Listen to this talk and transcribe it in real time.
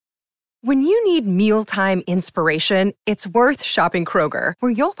When you need mealtime inspiration, it's worth shopping Kroger,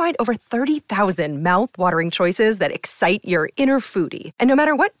 where you'll find over 30,000 mouth-watering choices that excite your inner foodie. And no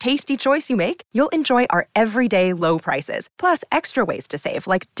matter what tasty choice you make, you'll enjoy our everyday low prices, plus extra ways to save,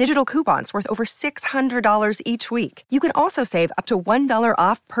 like digital coupons worth over $600 each week. You can also save up to $1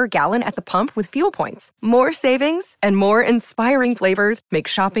 off per gallon at the pump with fuel points. More savings and more inspiring flavors make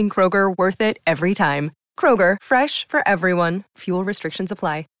shopping Kroger worth it every time. Kroger, fresh for everyone. Fuel restrictions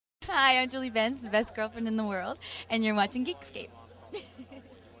apply. Hi, I'm Julie Benz, the best girlfriend in the world, and you're watching Geekscape.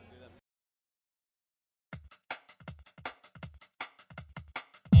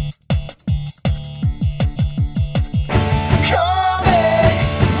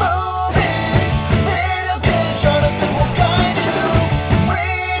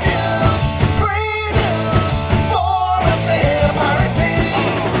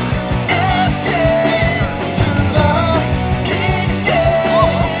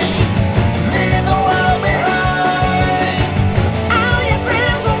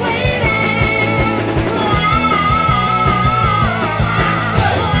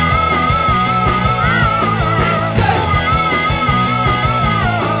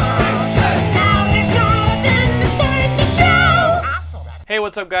 Hey,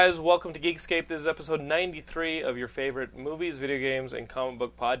 what's up, guys? Welcome to Geekscape. This is episode 93 of your favorite movies, video games, and comic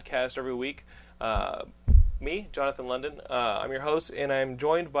book podcast every week. Me, Jonathan London. I'm your host, and I'm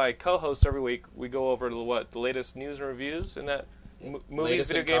joined by co-hosts every week. We go over the latest news and reviews in that movies,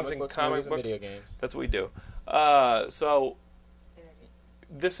 video games, and comic book video games. That's what we do. So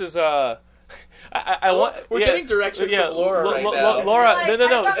this is we're getting direction from Laura right now. Laura,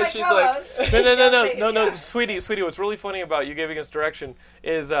 no. She's no, sweetie. What's really funny about you giving us direction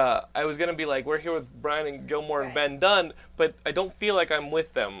is I was gonna be like, we're here with Brian and Gilmore and Ben Dunn, but I don't feel like I'm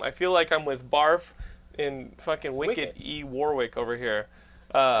with them. I feel like I'm with Barf and fucking Wicket E. Warwick over here,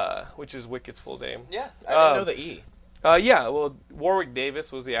 which is Wicket's full name. Yeah, I didn't know the E. Yeah, well, Warwick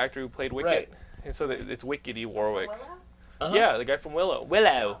Davis was the actor who played Wicket, right. And so it's Wicket E. Warwick. Uh-huh. Yeah, the guy from Willow.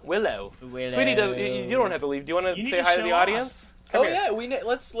 Willow. Sweetie, you don't have to leave. Do you want to say hi to the audience? Come here. Yeah,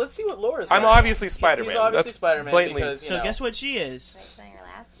 let's see what Laura's. I'm obviously Spider-Man. He's obviously That's Spider-Man blatantly. because, So guess what she is? Can I sit on your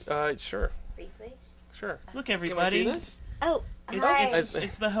lap? Sure. Briefly? Sure. Look, everybody. Can we see this? Oh, hi.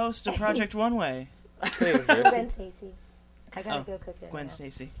 It's the host of Project One Way, Gwen Stacy. I gotta go cook dinner. Gwen now.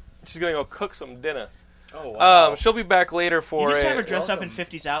 Stacy. She's going to go cook some dinner. Oh, wow. She'll be back later for You just have her dress up in welcome.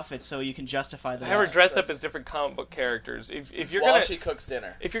 50s outfits so you can justify the. have her dress up as different comic book characters. If you're While gonna she cooks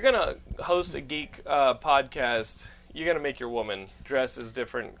dinner. if you're gonna host a geek podcast, you're gonna make your woman dress as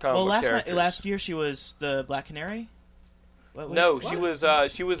different comic book characters. last year she was the Black Canary. No,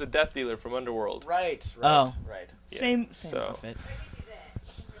 what? she was a death dealer from Underworld. Right. Oh. Right. Same so. outfit.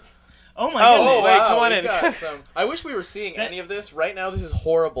 Oh my Oh, goodness! wait, wow, come on we've in. got some- I wish we were seeing any of this right now. This is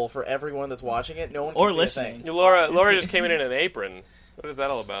horrible for everyone that's watching it. No one can Or see listening. a thing. Laura just came in an apron. What is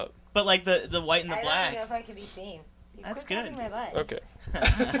that all about? But like the white and the I black. don't know if I can be seen. You That's quit good. grabbing my butt. Okay.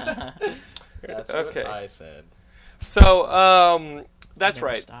 That's okay. what I said. So, that's Never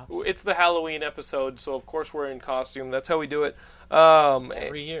right. stops. It's the Halloween episode, so of course we're in costume. That's how we do it.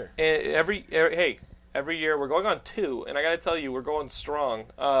 Every year. Every year we're going on 2, and I got to tell you, we're going strong.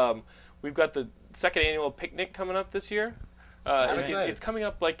 We've got the second annual picnic coming up this year. I'm excited. It's coming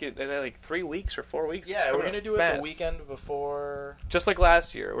up like 3 weeks or 4 weeks. It's Yeah, we're coming gonna up do it fast. the weekend before. Just like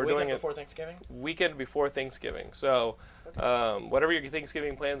last year, we're weekend doing it before Thanksgiving. weekend before Thanksgiving. So, whatever your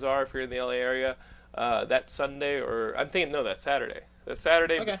Thanksgiving plans are, if you're in the LA area, that Sunday that's Saturday. That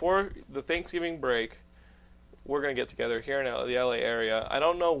Saturday Okay. before the Thanksgiving break, we're gonna get together here in the LA area. I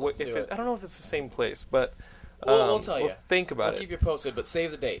don't know Let's do it. I don't know if it's the same place, but We'll tell you. We'll think about We'll it. keep you posted, but save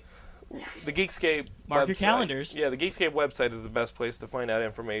the date. The Geekscape Mark your website- calendars. Yeah, the Geekscape website is the best place to find out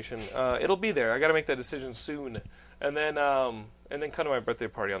information. It'll be there. I got to make that decision soon, and then come to my birthday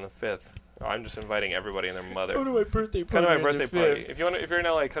party on the 5th. Oh, I'm just inviting everybody and their mother. Come to my birthday Come party. to my birthday party. If you're in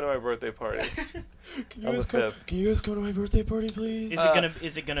LA, come to my birthday party. Can on the 5th. Can you guys come to my birthday party, please?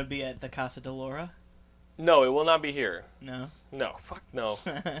 Is it gonna be at the Casa de Laura? No, it will not be here. No. No, fuck no.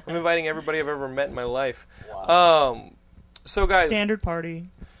 I'm inviting everybody I've ever met in my life. Wow. So guys, Standard party.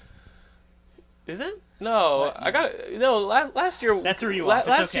 is it? No, I got last year. That threw you off.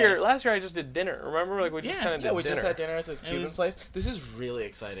 It's okay. Last year I just did dinner. Remember, like we just kind of did Yeah, we dinner. just had dinner at this Cuban was- place. This is really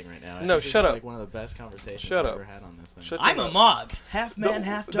exciting right now. I No, think this shut is up. Like one of the best conversations Shut we've up. ever had on this thing. Shut I'm your a mouth. Mog, half man,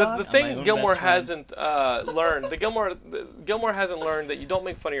 half dog. The I'm my thing own Gilmore best friend. hasn't learned, Gilmore hasn't learned that you don't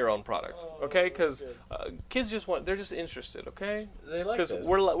make fun of your own product, okay? Because kids they're just interested, okay? They like Because this.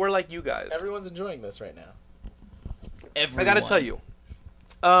 we're like you guys. Everyone's enjoying this right now. I got to tell you,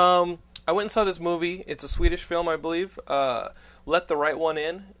 I went and saw this movie. It's a Swedish film, I believe. Let the Right One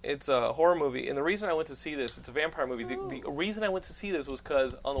In. It's a horror movie, and the reason I went to see this, it's a vampire movie. The reason I went to see this was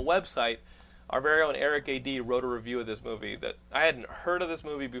because on the website, our very own Eric A.D. wrote a review of this movie that I hadn't heard of this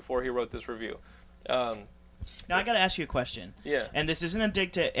movie before he wrote this review. Now I got to ask you a question. Yeah. And this isn't a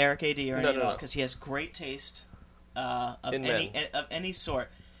dig to Eric A.D. or anything at all, no. because he has great taste of In any sort.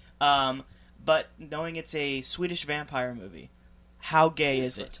 But knowing it's a Swedish vampire movie, how gay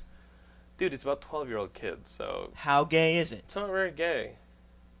is it? Dude, it's about 12-year-old kids, so... How gay is it? It's not very gay.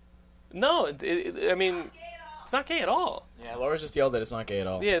 No, I mean, it's not gay at all. Yeah, Laura just yelled that it's not gay at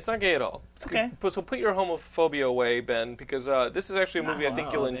all. Yeah, it's not gay at all. It's okay. So put your homophobia away, Ben, because this is actually a movie I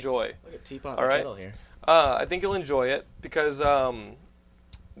think you'll enjoy. Look at Teapot All and the right? kettle here. I think you'll enjoy it because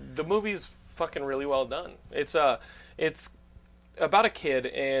the movie's fucking really well done. It's about a kid,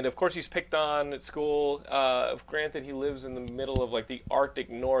 and of course he's picked on at school. Granted, he lives in the middle of like the Arctic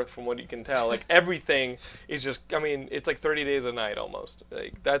North, from what you can tell. Like everything is just, I mean, it's like 30 days a night almost.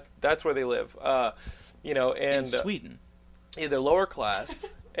 Like that's where they live. You know, and In Sweden. Yeah, they're lower class.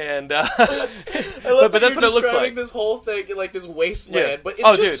 And I but love that's what it looks like. This whole thing like this wasteland, Yeah. but it's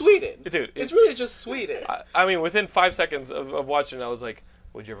just dude. Sweden. Dude, it's really just Sweden. I mean, within 5 seconds of watching, I was like,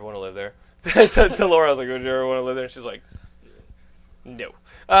 "Would you ever want to live there?" to Laura, I was like, "Would you ever want to live there?" And she's like, "No."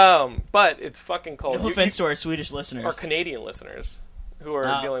 But it's fucking cold. No offense to our Swedish listeners. Our Canadian listeners who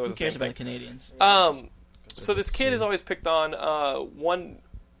are dealing with who the cares same about thing. the Canadians? So this kid is always picked on.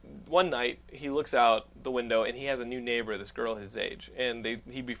 One night, he looks out the window, and he has a new neighbor, this girl his age, and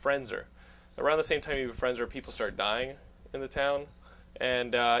he befriends her. Around the same time he befriends her, people start dying in the town.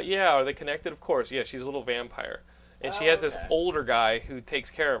 And, are they connected? Of course, yeah, she's a little vampire. And she has this older guy who takes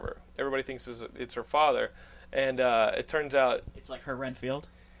care of her. Everybody thinks it's her father. And it turns out... It's like her Renfield?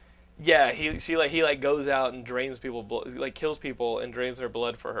 Yeah, he goes out and drains people, like kills people and drains their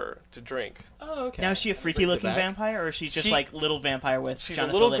blood for her to drink. Oh, okay. Now, is she a freaky-looking vampire, or is she just like little vampire with She's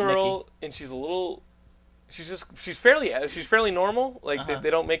Jonathan a little Litnicki? girl, and she's fairly normal. Like they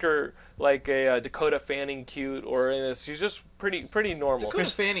don't make her like a Dakota Fanning cute or in this. She's just pretty normal. Dakota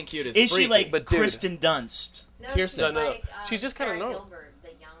Fanning cute is Is freaky. she like but dude, Kristen Dunst? No, Kirsten. she's No. like, She's just kinda Sarah normal. Gilbert, the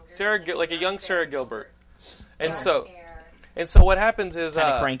younger, Sarah, like a young Sarah Gilbert. And Dark so, hair. what happens is, Kind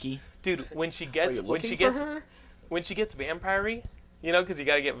of cranky. dude, when she Are gets you looking for her? when she gets vampire-y, you know, because you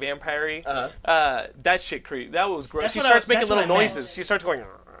got to get vampire-y. Uh-huh. That shit creep. That was gross. That's She what starts I- making that's little what I meant. noises. She starts going,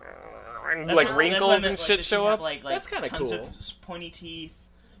 That's like what- wrinkles that's what I and meant, shit does show she have, up. Like, That's kinda tons cool. of pointy teeth.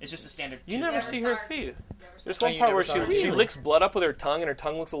 It's just a standard. You tooth. never Never see saw her her feet. There's Oh, one you part never where saw her she teeth? licks blood up with her tongue, and her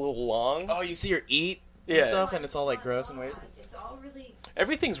tongue looks a little long. Oh, you see her eat Yeah. and stuff, and it's all like gross and weird. It's all really.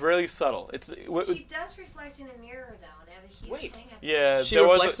 Everything's really subtle. It's She does reflect in a mirror, though, and have a huge Wait. thing up yeah. She there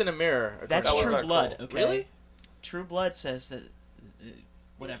was reflects in a mirror. That's That was True not Blood. cool. Okay. Really? True Blood says that.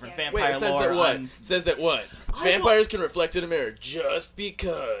 Whatever. Wait, Vampire Wait, it says lore. that what? on- Says that what? Vampires can reflect in a mirror just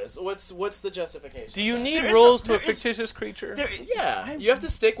because. What's the justification? Do you need There is rules no- to a there is- fictitious creature? Yeah, you have to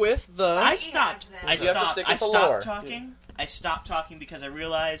stick with the. I He stopped. has them. I You have to stopped. stick I with the lore. stopped talking. I stopped talking because I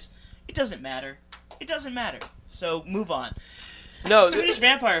realized it doesn't matter. It doesn't matter. So move on. No, Swedish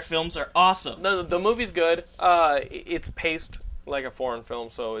vampire films are awesome. no, the movie's good. It's paced like a foreign film,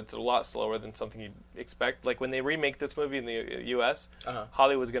 so it's a lot slower than something you'd expect. Like when they remake this movie in the U.S.,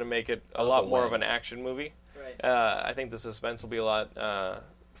 Hollywood's going to make it a lot more of an action movie. Right. I think the suspense will be a lot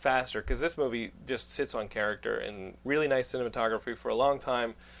faster because this movie just sits on character and really nice cinematography for a long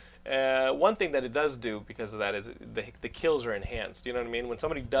time. One thing that it does do because of that is the kills are enhanced. You know what I mean? When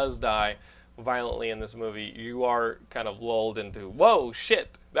somebody does die violently in this movie, you are kind of lulled into whoa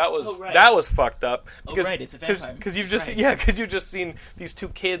shit that was fucked up because right, it's a vampire. because you've just Right. because you've just seen these two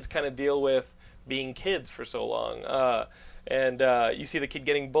kids kind of deal with being kids for so long, and you see the kid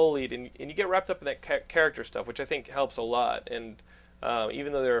getting bullied, and you get wrapped up in that character stuff, which I think helps a lot. And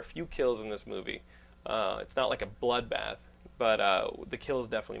even though there are a few kills in this movie, it's not like a bloodbath, but the kills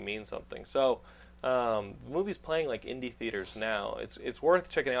definitely mean something. So the movie's playing like indie theaters now. It's worth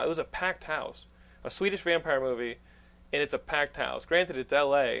checking out. It was a packed house, a Swedish vampire movie, and it's a packed house. Granted, it's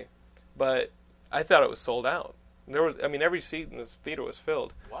L.A., but I thought it was sold out. Every seat in this theater was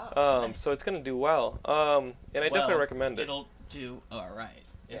filled. Wow. Nice. So it's going to do well. And I definitely recommend it. It'll do all right.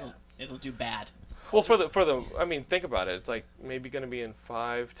 It'll do bad. Well, think about it. It's like maybe going to be in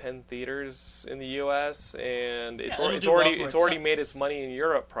 5-10 theaters in the U.S. and it's it'll do well for it's already itself. made its money in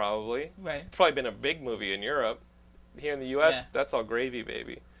Europe probably. Right. It's probably been a big movie in Europe. Here in the U.S., Yeah. that's all gravy,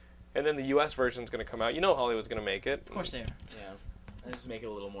 baby. And then the U.S. version's going to come out. You know Hollywood's going to make it. Of course they are. Yeah. I just make it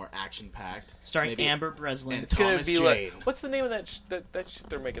a little more action-packed. Starring Maybe- Amber Breslin. and It's going to Thomas be Jane. like what's the name of that shit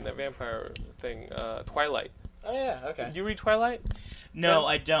they're making, that vampire thing? Twilight. Oh yeah, okay. Do you read Twilight? No,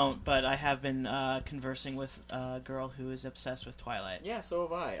 I don't, but I have been conversing with a girl who is obsessed with Twilight. Yeah, so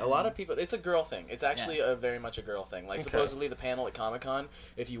have I. A lot of people. It's a girl thing. It's actually very much a girl thing. Like supposedly the panel at Comic-Con,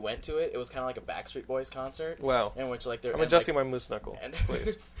 if you went to it, it was kind of like a Backstreet Boys concert. Wow. In which like they're I'm adjusting my moose knuckle,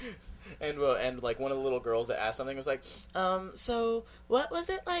 please. And like one of the little girls that asked something was like, so what was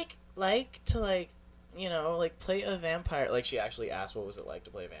it like to like, you know, like play a vampire? Like she actually asked what was it like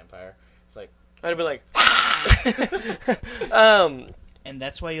to play a vampire. It's like I'd be like, and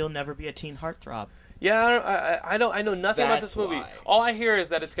that's why you'll never be a teen heartthrob. yeah, I know nothing about this movie. why. All I hear is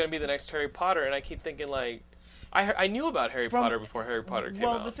that it's going to be the next Harry Potter, and I keep thinking like, I knew about Harry Potter before Harry Potter came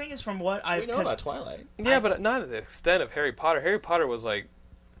out. Well, the thing is, from what I've... we know about Twilight. Yeah, but not to the extent of Harry Potter. Harry Potter was like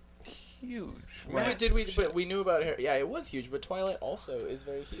huge. Right. Did we? But we knew about Harry. Yeah, it was huge. But Twilight also is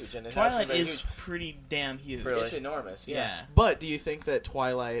very huge, and it Twilight has been is very pretty damn huge. Really? It's enormous. Yeah. Yeah. But do you think that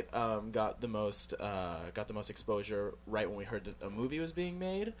Twilight got the most exposure right when we heard that a movie was being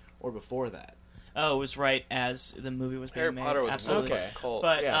made, or before that? Oh, it was right as the movie was being Harry made. Potter was Absolutely. Okay. cult.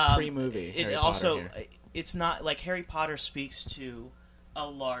 But Yeah, pre-movie It Harry also, Potter here. it's not like Harry Potter speaks to a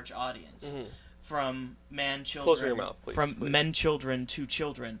large audience. From children, Closer your mouth, please, from please. men, children to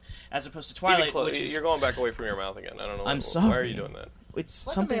children, as opposed to Even Twilight, close- which is you're going back away from your mouth again. I don't know. I'm Why sorry. are you doing that? it's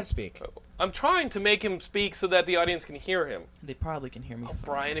Let the something man speak. I'm trying to make him speak so that the audience can hear him. they probably can hear me. fine.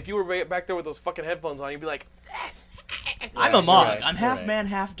 Brian, if you were back there with those fucking headphones on, you'd be like, I'm a you're monk. right, I'm you're half right. man,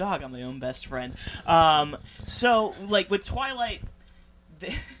 half dog. I'm my own best friend. So like with Twilight,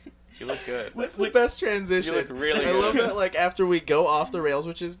 you look good. That's the best transition. You look really I good. love that. Like after we go off the rails,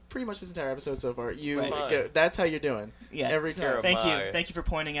 which is pretty much this entire episode so far, Right. go, that's how you're doing. Yeah. Every You're time. a- thank my. you, thank you for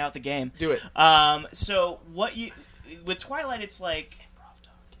pointing out the game. Do it. So what you with Twilight, it's like.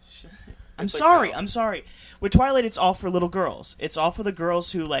 I'm It's like sorry. how- I'm sorry. With Twilight, it's all for little girls. It's all for the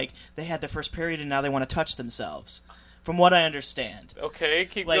girls who like they had their first period and now they want to touch themselves. From what I understand, Okay,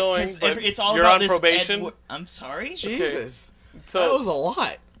 keep like going. 'cause but it's all you're about on this. probation. I'm sorry. Jesus, So that was a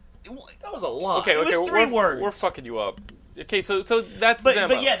lot. That was a lot. okay, It was okay, 3 we're, words. We're fucking you up. Okay, so that's the demo.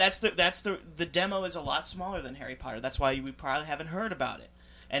 But yeah, that's the demo is a lot smaller than Harry Potter. That's why we probably haven't heard about it.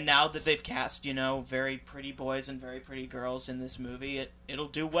 And now that they've cast, very pretty boys and very pretty girls in this movie, it'll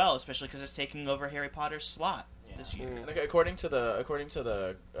do well, especially because it's taking over Harry Potter's slot this year. And according to the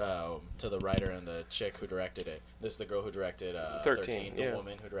writer and the chick who directed it, this is the girl who directed 13, the yeah.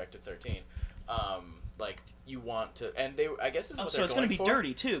 woman who directed 13. Like you want to, and I guess this is Oh, what so they're it's going to be for.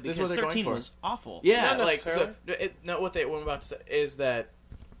 dirty too, This is because what they're going 13 for. was awful. Yeah, Not like so. necessarily. What I'm about to say is that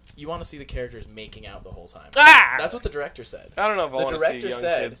you want to see the characters making out the whole time. Ah! That's what the director said. I don't know if I The want to see director young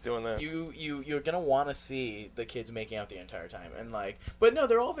said kids doing that. you're gonna want to see the kids making out the entire time, and but no,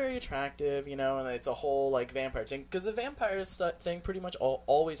 they're all very attractive, and it's a whole vampire thing because the vampire thing pretty much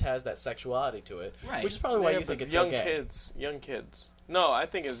always has that sexuality to it, Right. which is probably why Yeah, you think but it's young so gay. young kids. No, I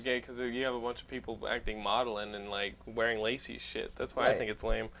think it's gay because you have a bunch of people acting modeling and wearing lacy shit. That's why I Right. think it's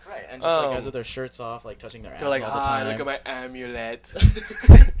lame. Right, and just guys with their shirts off, touching their abs They're like, all the time. look at my amulet.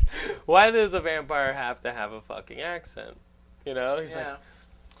 Why does a vampire have to have a fucking accent? He's like,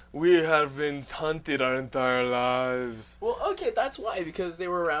 we have been hunted our entire lives. Well, okay, that's why, because they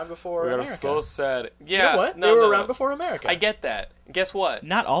were around before We are America. so sad. Yeah, You know what? No, they were no, around no. before America. I get that. Guess what?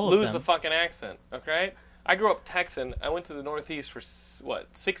 Not all of Lose them. the fucking accent, okay? I grew up Texan. I went to the Northeast for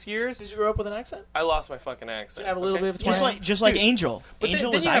 6 years. Did you grow up with an accent? I lost my fucking accent. You have a little okay? bit of a just like Dude, Angel. But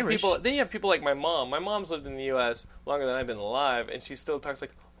Angel then was you have Irish. then you have people like my mom. My mom's lived in the U.S. longer than I've been alive, and she still talks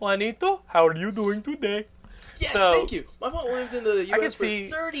like, Juanito, how are you doing today? Yes, So- thank you. My mom lived in the U.S. can for see-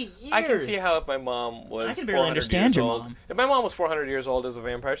 30 years. I can see how if my mom was I can barely 400 understand years your old, mom. If my mom was 400 years old as a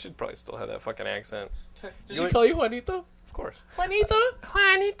vampire, she'd probably still have that fucking accent. Did she call you Juanito? Of course. Juanito?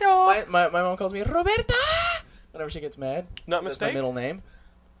 Juanito! My mom calls me Roberta whenever she gets mad. Not That's mistake? my middle name.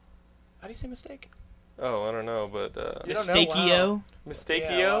 How do you say mistake? Oh, I don't know, but You don't know? Mistakio. Wow. Mistakio?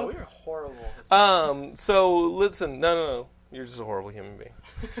 Yeah, wow, we are horrible. So listen, no, you're just a horrible human being.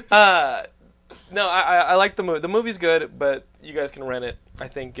 No, I like the movie. The movie's good, but you guys can rent it. I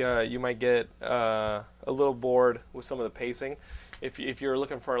think you might get a little bored with some of the pacing if you're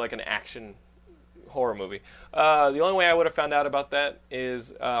looking for an action horror movie. The only way I would have found out about that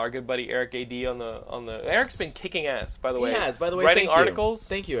is our good buddy Eric A.D. on the. Eric's been kicking ass, by the way. He has, by the way. Writing thank articles. You.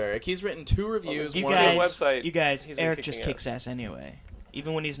 Thank you, Eric. He's written 2 reviews. You one guys- of website, You guys, he's been Eric kicking just ass. kicks ass anyway.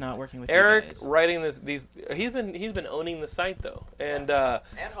 even when he's not working with Eric you guys. writing these. He's been owning the site though, and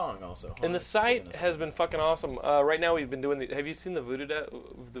And Hong also. and the Hong's site giving us has a- been fucking awesome. Right now we've been doing. Have you seen the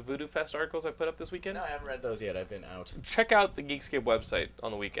Voodoo Fest articles I put up this weekend? No, I haven't read those yet. I've been out. Check out the Geekscape website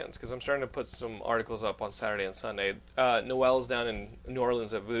on the weekends because I'm starting to put some articles up on Saturday and Sunday. Noelle's down in New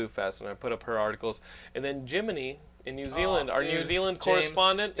Orleans at Voodoo Fest, and I put up her articles. And then Jiminy in New Zealand, our New dude, Zealand James,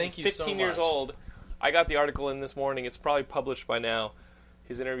 correspondent, thank he's you so 15 years much. old. I got the article in this morning. It's probably published by now.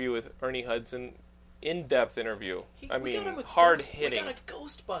 His interview with Ernie Hudson, in-depth interview. We got him a hard-hitting. We got a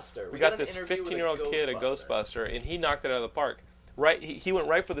Ghostbuster. We got an this interview with 15-year-old kid, a Ghostbuster, and he knocked it out of the park. Right, he went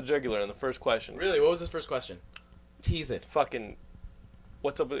right for the jugular in the first question. Really? What was his first question? Tease it. Fucking,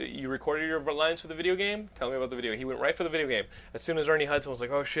 what's up? You recorded your lines for the video game? Tell me about the video. He went right for the video game. As soon as Ernie Hudson was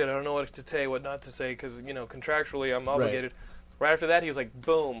like, "Oh shit, I don't know what to say, what not to say, because contractually I'm obligated." Right after that, he was like,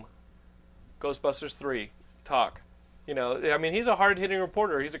 "Boom, Ghostbusters 3, talk." I mean, he's a hard-hitting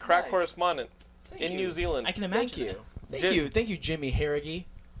reporter. He's a crack Nice. correspondent in you. New Zealand. I can imagine. Thank you. that. Thank you, Jimmy Harrigy.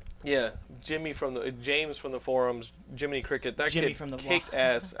 Yeah, James from the forums, Jiminy Cricket. That Jimmy kid from the kicked wall.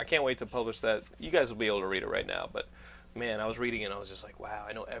 ass. I can't wait to publish that. You guys will be able to read it right now. But man, I was reading it and I was just like, wow,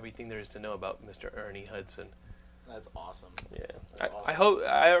 I know everything there is to know about Mr. Ernie Hudson. That's awesome. Yeah, That's I hope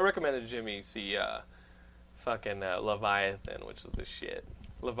I recommended Jimmy see fucking Leviathan, which is the shit.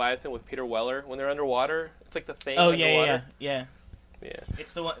 Leviathan with Peter Weller when they're underwater. It's like the thing. Oh underwater. yeah. Yeah.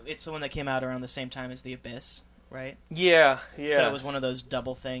 It's the one that came out around the same time as The Abyss, right? Yeah. So it was one of those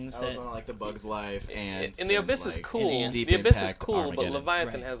double things That was that. one of like the Bugs Life and the Abyss is cool. Deep The Abyss is Impact, cool, but Armageddon.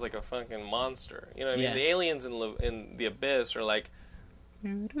 Leviathan Right. has like a fucking monster. You know what I mean? Yeah. The aliens in the Abyss are like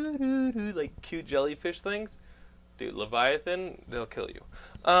cute jellyfish things. Dude, Leviathan, they'll kill you.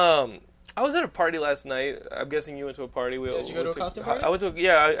 I was at a party last night. I'm guessing you went to a party. Did you go to a costume party? I went to.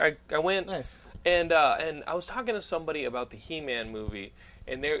 Yeah, I went. Nice. And I was talking to somebody about the He-Man movie,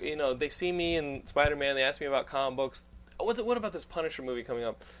 and they see me in Spider-Man. They ask me about comic books. What about this Punisher movie coming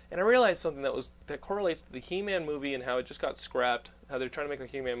up? And I realized something that correlates to the He-Man movie and how it just got scrapped. How they're trying to make a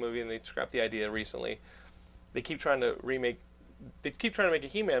He-Man movie and they scrapped the idea recently. They keep trying to make a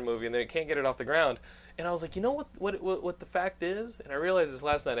He-Man movie and they can't get it off the ground. And I was like, you know what the fact is? And I realized this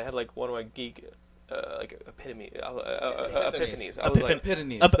last night. I had like one of my geek epiphanies. I was like,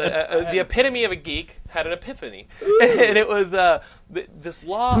 Epiphanes. the epitome of a geek had an epiphany, and it was this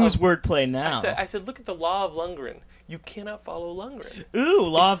law. Whose of, wordplay now? I said, look at the law of Lundgren. You cannot follow Lundgren. Ooh,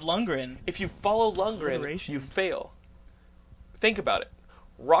 Law of Lundgren. If you follow Lundgren, Alliteration. you fail. Think about it.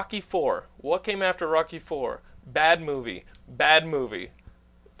 Rocky IV. What came after Rocky IV? Bad movie. Bad movie.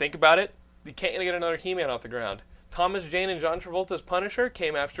 Think about it. You can't get another He-Man off the ground. Thomas Jane and John Travolta's Punisher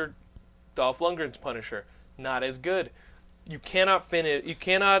came after Dolph Lundgren's Punisher. Not as good. You cannot finish. You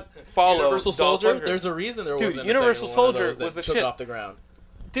cannot follow Universal Dolph Soldier. Lundgren. There's a reason there Dude, wasn't Universal a second one of Soldier those that was the took shit. off the ground.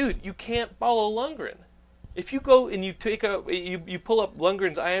 Dude, you can't follow Lundgren. If you go and you you pull up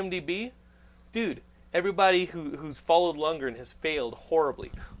Lundgren's IMDb, dude, everybody who's followed Lundgren has failed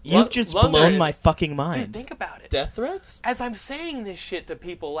horribly. You've just blown my fucking mind. Dude, think about it. Death threats? As I'm saying this shit to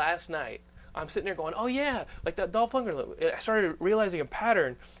people last night, I'm sitting there going, oh yeah, like that Dolph Lundgren. I started realizing a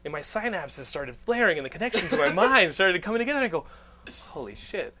pattern, and my synapses started flaring, and the connections in my mind started coming together, and I go, holy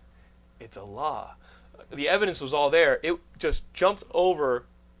shit, it's a law. The evidence was all there. It just jumped over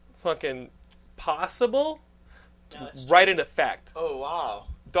fucking possible right into fact. Oh, wow.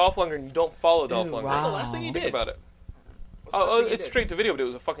 Dolph Lundgren, you don't follow Dolph Ew, Lundgren. wow. What's the last thing he Think did? about it. What's the last thing he It's did? straight to video, but it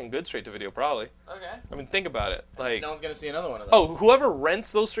was a fucking good straight to video, probably. Okay. I mean, think about it. Like, No one's going to see another one of oh, those. whoever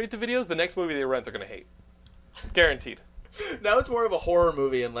rents those straight to videos, the next movie they rent, they're gonna hate. Guaranteed. Now it's more of a horror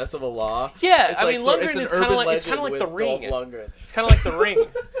movie and less of a law. Yeah, It's I like, mean, so Lundgren it's an is kind of urban like it's kind of like legend The with Ring. Dolph Lundgren. It's kind of like The Ring.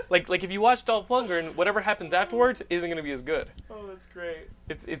 like if you watch Dolph Lundgren, whatever happens afterwards isn't gonna be as good. Oh, that's great.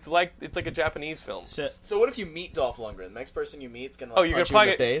 It's like a Japanese film. So, So what if you meet Dolph Lundgren? The next person you meet is going to Oh, like, you're punch gonna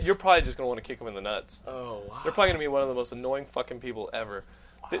you in probably the face? you're probably just gonna want to kick him in the nuts. Oh, wow. They're probably gonna be one of the most annoying fucking people ever.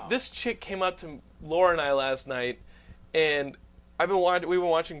 This chick came up to Laura and I last night, and we've been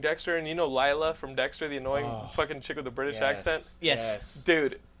watching Dexter, and you know Lila from Dexter, the annoying fucking chick with the British accent. Yes.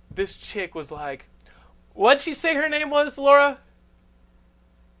 Dude, this chick was like, what'd she say her name was, Laura?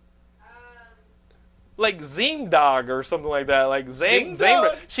 Like Zing Dog or something like that. Like Zing Zing.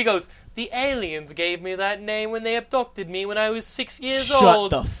 Dog? She goes, the aliens gave me that name when they abducted me when I was 6 years shut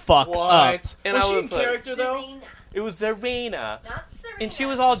old. the fuck up. What? And was I she was in like- character, though? Serena, It was Zarina. not Serena. And she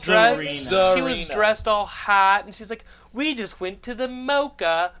was all dressed. Zarina. She was Zarina. dressed all hot, and she's like, "We just went to the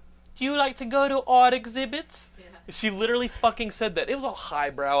Mocha. Do you like to go to art exhibits?" Yeah. She literally fucking said that. It was all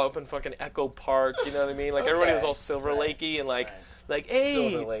highbrow up in fucking Echo Park. You know what I mean? Like everybody was all Silver Lakey and like like, hey,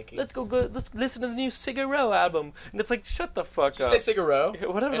 Silver Lakey. let's listen to the new Sigur Rós album. And it's like, shut the fuck Did up. you say Sigur Rós? Yeah,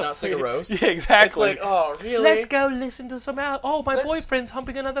 whatever. And not Sigur Rós? Yeah, exactly. It's like, oh, really? Let's go listen to some oh, my Let's- boyfriend's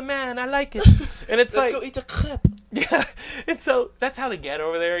humping another man. I like it. And it's Let's like, go eat a crepe. yeah. And so that's how they get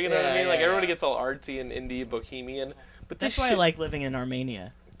over there. You know what I Yeah, mean? Like yeah, everybody yeah. gets all artsy and indie, bohemian. But this That's why I shit- like living in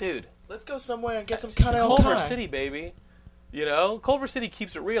Armenia. dude. Let's go somewhere and get some Kanel Culver Kai. City, baby. You know, Culver City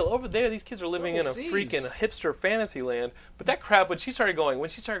keeps it real. Over there, these kids are living in a Double Cs. freaking hipster fantasy land. But that crap, when she started going, we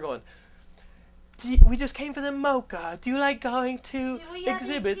just came for the mocha. Do you like going to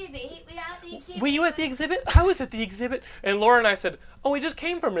exhibit? Were you at the exhibit? I was at the exhibit. And Laura and I said, oh, we just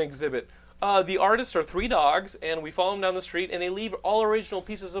came from an exhibit. The artists are 3 dogs, and we follow them down the street, and they leave all original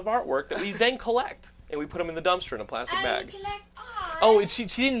pieces of artwork that we then collect. And we put them in the dumpster in a plastic bag. Oh, and she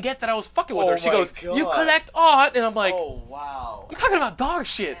didn't get that I was fucking with Oh her. She my goes, God. you collect art? And I'm like, Oh, wow. I'm talking about dog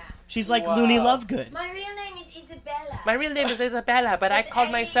shit. She's like Wow. Looney Lovegood. My real name is Isabella. My real name is Isabella, but I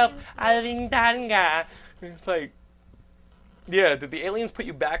called myself Alindanga. It's like, yeah, did the aliens put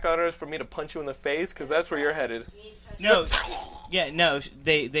you back on Earth for me to punch you in the face? Because that's where you're headed. No,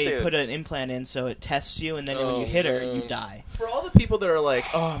 they Dude. put an implant in so it tests you, and then when you hit her, you die. For all the people that are like,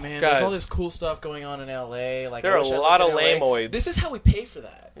 oh man, there's all Guys. this cool stuff going on in LA. Like, There I are wish a I lot lived of in LA. lameoids. This is how we pay for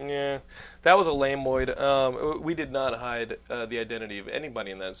that. Yeah, that was a lameoid. We did not hide the identity of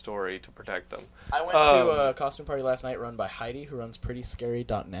anybody in that story to protect them. I went to a costume party last night run by Heidi, who runs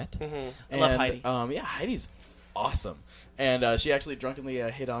PrettyScary.net. Mm-hmm. I love Heidi. Yeah, Heidi's awesome. And she actually drunkenly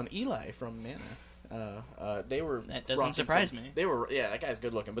hit on Eli from Mana. They were That doesn't rocking surprise some- me. They were that guy's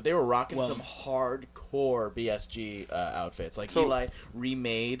good looking, but they were rocking Well- some hardcore BSG outfits. Like So- Eli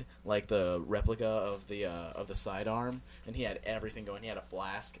remade like the replica of the sidearm, and he had everything going. He had a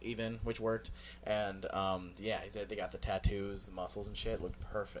flask even, which worked. And he said they got the tattoos, the muscles and shit. Looked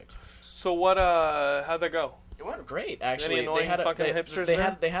perfect. So what? How'd that go? It went great, actually. Any annoying fucking hipsters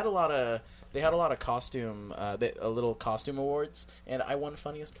there? They had a lot of costume, a little costume awards, and I won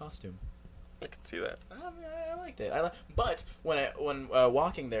funniest costume. I can see that. I liked it. But when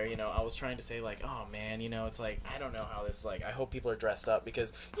walking there, I was trying to say like, oh man, it's like I don't know how this like. I hope people are dressed up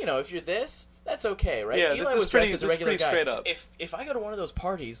because if you're this, that's okay, right? Yeah, Eli this is was pretty- dressed as a this is regular pretty guy. straight up. If I go to one of those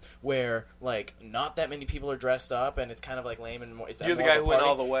parties where like not that many people are dressed up and it's kind of like lame and more, it's You're the more guy of a who went party.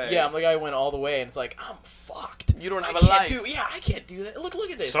 all the way. Yeah, I'm the guy who went all the way, and it's like I'm fucked. You don't have I a can't life. I can't do that. Look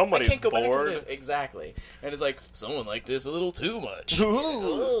at this. Somebody's I can't go back bored. from this. Exactly. And it's like someone like this a little too much.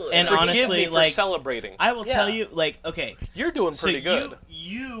 And Forgive honestly, me for like, celebrating. I will tell Yeah. you, like, okay, You're doing so pretty good.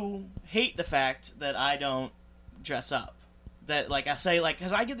 you hate the fact that I don't dress up. That, like, I say, like,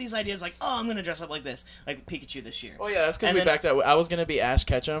 because I get these ideas, like, oh, I'm going to dress up like this, like Pikachu this year. Oh yeah, that's because And we then- backed out. I was gonna be Ash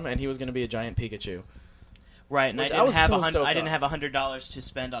Ketchum, and he was gonna be a giant Pikachu. Right, and Which I I was didn't have so I stoked didn't on. have $100 to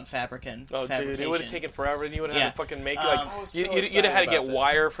spend on fabrication. Oh, dude, it would have taken forever, and you would have Yeah. had to fucking make I like was so you'd have had to excited get about this.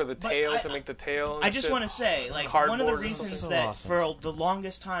 wire for the But tail I- to make the tail. And I just shit. want to say, like, one Cardboard of the or reasons something. that So awesome. for the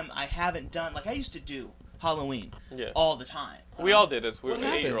longest time I haven't done, like, I used to do Halloween Yeah. all the time. We all did. It's we were What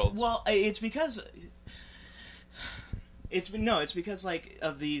happened? 8-year-olds. Well, it's because it's because like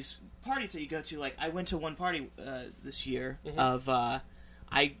of these parties that you go to. Like, I went to one party this year of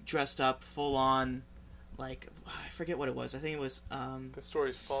I dressed up full on, like, I forget what it was. I think it was The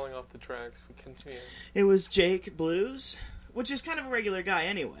story's falling off the tracks. We continue. it was Jake Blues, which is kind of a regular guy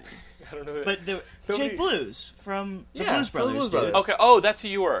anyway. I don't know. But Jake Blues from the Yeah, Blues from the Brothers. Blues dude. Brothers. Okay. Oh, that's who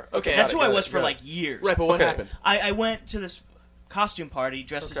you were. Okay. That's got who it, I got was it, for got it. like years. Right, but what Okay. happened? I went to this costume party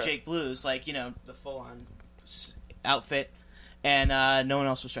dressed as Okay. Jake Blues, like, the full-on outfit, and no one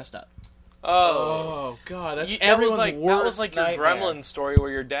else was dressed up. Oh god, that's that was everyone's like worst that was like your nightmare. Gremlins story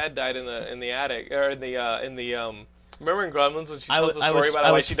where your dad died in the attic or in the. Remember in Gremlins when she I tells was- the I story was- about I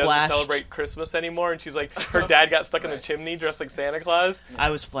why was she doesn't flashed. celebrate Christmas anymore, and she's like, her dad got stuck in the chimney dressed like Santa Claus.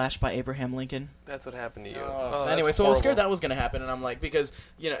 I was flashed by Abraham Lincoln. That's what happened to you. Oh, that's anyway, so I was scared horrible. that was gonna happen, and I'm like, because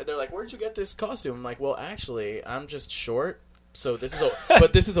they're like, "Where'd you get this costume?" I'm like, "Well, actually, I'm just short, so this is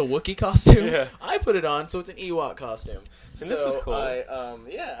this is a Wookiee costume. Yeah. I put it on, so it's an Ewok costume. And this is cool.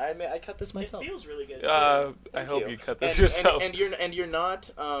 I cut this myself. It feels really good. I Thank hope you cut this and, yourself. And you're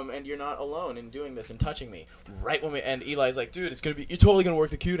not alone in doing this and touching me. Right when and Eli's like, dude, you're totally gonna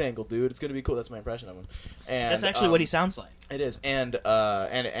work the cute angle, dude. It's gonna be cool. That's my impression of him. And That's actually what he sounds like. It is, and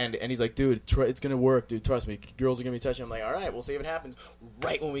he's like, dude, it's gonna work, dude. Trust me, girls are gonna be touching. I'm like, all right, we'll see if it happens.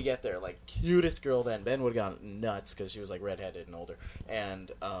 Right when we get there, like, cutest girl. Then Ben would have gone nuts because she was like redheaded and older,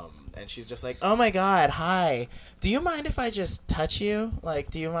 and she's just like, oh my god, hi. Do you mind if I just touch you? Like,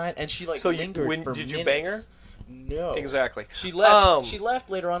 do you mind? And she like So lingered for did minutes. you bang her? No, Exactly. She left. Um, She left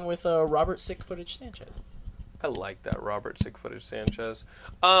later on with Robert Sick Footage Sanchez. I like that, Robert Sick-Footed Sanchez.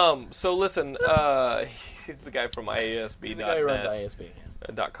 So listen, he's the guy from IASB. He's the guy who runs IASB.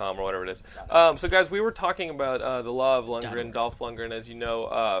 .com or whatever it is. So guys, we were talking about The Law of Lundgren. Dolph Lundgren, as you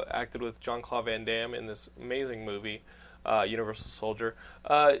know, acted with Jean-Claude Van Damme in this amazing movie, Universal Soldier.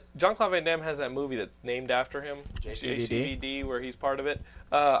 Jean-Claude Van Damme has that movie that's named after him, JCVD, where he's part of it.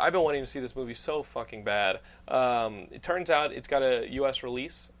 I've been wanting to see this movie so fucking bad. It turns out it's got a U.S.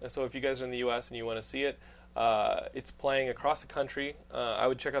 release, so if you guys are in the U.S. and you want to see it, it's playing across the country. I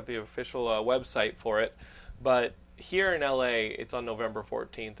would check out the official website for it, but here in LA, it's on November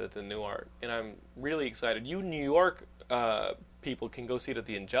 14th at the New Art, and I'm really excited. You New York people can go see it at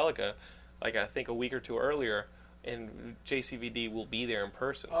the Angelica, like I think a week or two earlier, and JCVD will be there in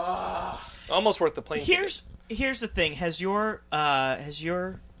person. Almost worth the plane ticket. Here's the thing: has your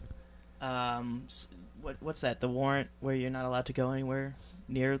what's that? The warrant where you're not allowed to go anywhere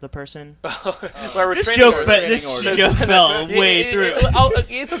near the person. This joke fell way through.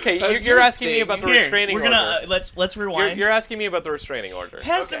 It's okay. You're asking me about the restraining order. Let's rewind. You're asking me about the restraining order.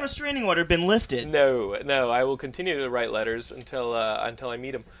 Has the restraining order been lifted? No. I will continue to write letters until I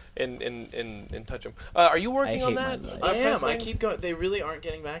meet him and touch him. Are you working on that? I am. I keep going. They really aren't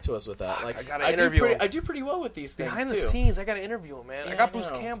getting back to us with that. Like, I gotta interview him. I do pretty well with these things behind too. the scenes. I gotta interview him, man. Yeah, I got I Bruce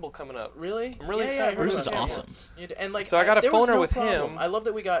know. Campbell coming up. Really? I'm really excited. Bruce is awesome. And like, So I got a there was phoner no with problem. him. I love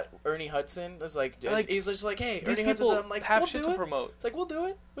that we got Ernie Hudson. It's like he's just like, hey, these Ernie people Hudson. I'm like, have we'll shit do to it. promote. It's like, we'll do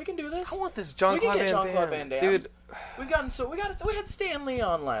it. We can do this. I want this We Jean-Claude can get Jean-Claude Van Van Damme, Damme. dude. We had Stan Lee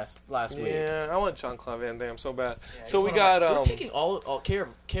on last week. Yeah, I want Jean-Claude Van Damme so bad. Yeah, So we he's one of got. we're taking all care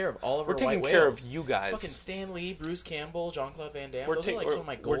of all of We're our taking white care whales. of you guys. Fucking Stan Lee, Bruce Campbell, Jean-Claude Van Damme. We're Those are like some of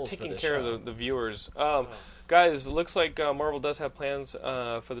my goals we're for taking this care show. of the viewers. Guys, it looks like Marvel does have plans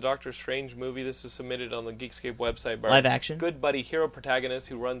for the Doctor Strange movie. This is submitted on the Geekscape website by Live action. good buddy Hero Protagonist,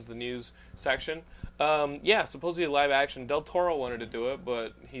 who runs the news section. Yeah, supposedly live action. Del Toro wanted to do it,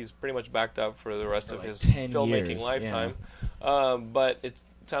 but he's pretty much backed up for the rest of like his 10 filmmaking years, lifetime. But it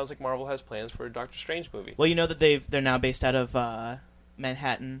sounds like Marvel has plans for a Doctor Strange movie. Well, you know that they're now based out of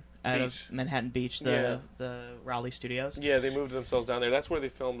Manhattan. Of Manhattan Beach, the Raleigh studios. Yeah, they moved themselves down there. That's where they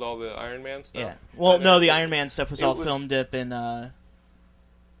filmed all the Iron Man stuff. Yeah. Well, no, the Iron Man stuff was all filmed up in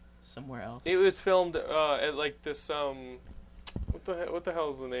somewhere else. It was filmed at like this what the hell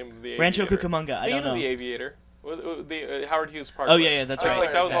is the name of the Rancho Aviator? Cucamonga. I don't know. The Aviator. The Howard Hughes Park. Oh yeah, that's right.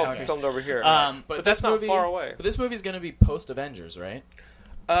 Like that was all Howard filmed over here. But that's not movie, far away. But this movie's going to be post Avengers, right?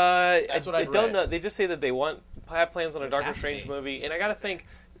 That's what I don't read. know. They just say that they have plans on a Doctor Strange movie, and I gotta think.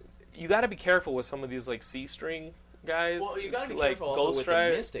 You gotta be careful with some of these like C-string guys. Well, you gotta be like careful also with the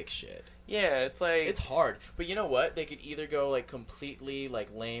Stripe. Mystic shit. Yeah, it's like It's hard, but you know what? They could either go like completely like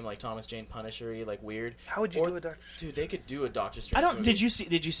lame, like Thomas Jane Punisher-y, like weird. How would you do a Doctor Strange? Dude, they could do a Doctor Strange. I don't. movie.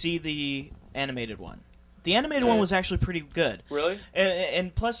 Did you see the animated one? The animated one was actually pretty good. Really?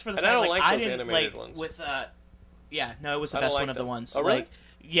 And plus for the And fact I don't like like I those didn't animated like ones. with yeah, no, it was the I don't best like one of the them. ones. Oh, really? Like,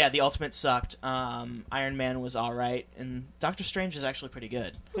 yeah, the Ultimate sucked. Iron Man was all right, and Doctor Strange is actually pretty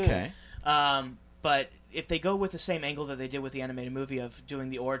good. Okay. But if they go with the same angle that they did with the animated movie of doing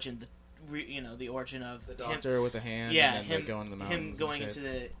the origin, the origin of The Doctor with the hand. yeah, and then him they go into the mountains him going and shit.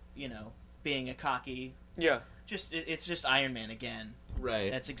 into the being a cocky. Yeah. It's just Iron Man again.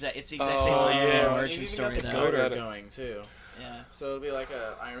 Right. It's the exact same Iron Man yeah. origin story got the though. Goater going too. Yeah. So it'll be like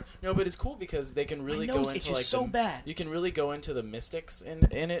a Iron. No, but it's cool because they can really My go nose into itches like so bad. You can really go into the mystics in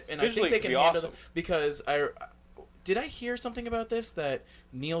it, and Visually, I think they it could can be handle awesome. them because did I hear something about this that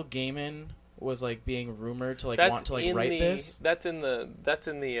Neil Gaiman was like being rumored to like want to like write this. That's in the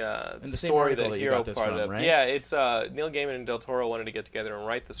same story article that that you Hero got this part from, of. right? Yeah, it's Neil Gaiman and Del Toro wanted to get together and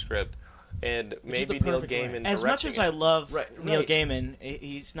write the script, and Which is the maybe Neil perfect Gaiman. way. As much as I love Right, Neil right. Gaiman,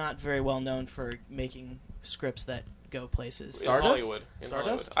 he's not very well known for making scripts that go places. Stardust? Hollywood.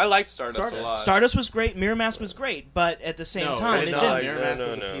 Stardust? I liked Stardust a Stardust. lot. Stardust was great. Mirror Mask was great, but at the same No, time, it's it not. didn't. Like- Mirror Mask no,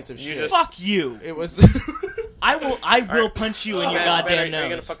 was no. a piece of You shit. just- Fuck you! It was. I will punch you in your Ben, goddamn are you nose.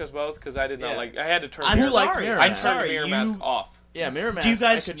 gonna fuck us both? Because I did not Yeah. like. I had to turn. I'm Mirror liked sorry. Mirror I'm Mask. sorry. Mirror Mask off. Yeah, Mirror Mask. Do you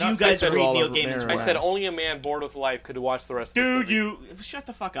guys- I could do you not guys sit through read all Neil of Gaiman's Mirror I said Mask. only a man bored with life could watch the rest of Dude, the movie. you shut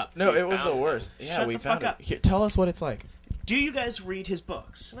the fuck up. No, We it was the found it. worst. Yeah, Shut we the found fuck it. up. Here, tell us what it's like. Do you guys read his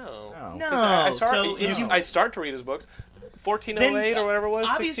books? No. Oh. No. I start, So if you I start to read his books. 1408 Then, or whatever it was.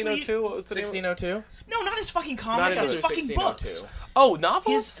 obviously- 1602. What was the name? 1602. no, not his fucking comics, Not his his fucking books. Oh,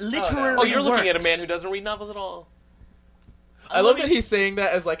 novels? His literary Oh, you're looking at a works. man who doesn't read novels at all. I love that he's saying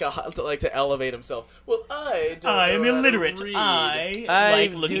that as like to elevate himself. Well, I am illiterate. Read. I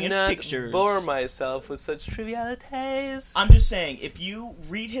like looking at pictures. Bore myself with such trivialities. I'm just saying, if you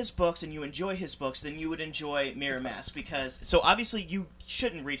read his books and you enjoy his books, then you would enjoy Mirror Mask. So obviously you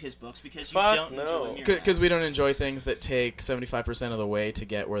shouldn't read his books because you don't enjoy Mirror Mask. Because we don't enjoy things that take 75% of the way to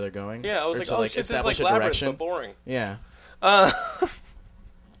get where they're going. Yeah, I was or like, to, oh shit, this is like establish a Labyrinth, direction. but boring. Yeah.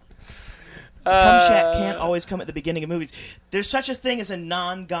 Cum chat can't always come at the beginning of movies. There's such a thing as a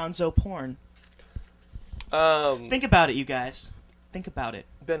non-gonzo porn. Think about it, you guys. Think about it.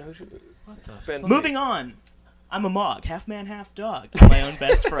 Ben, who should... What the Ben, Moving on. I'm a Mog, half man, half dog. I'm my own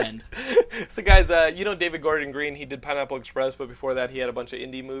best friend. So, guys, you know David Gordon Green. He did Pineapple Express, but before that, he had a bunch of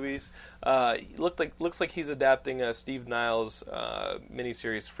indie movies. He looks like he's adapting Steve Niles'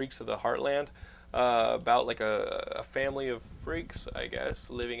 miniseries "Freaks of the Heartland," about like a family of freaks, I guess,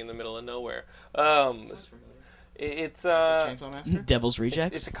 living in the middle of nowhere. It's Texas Chainsaw Massacre? Devil's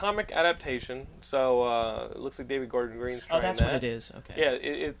Rejects? It's a comic adaptation, so it looks like David Gordon Green's trying Oh, that's that. what it is.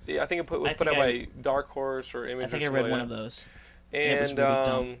 Okay. Yeah, I think it was put out by Dark Horse or Image. I think I or read something one like of that. those. And it was really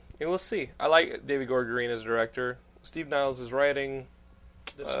dumb. And we'll see. I like David Gordon Green as a director. Steve Niles is writing.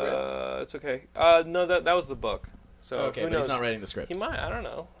 The script. It's okay. No, that was the book. So Okay, who but knows? he's not writing the script. He might. I don't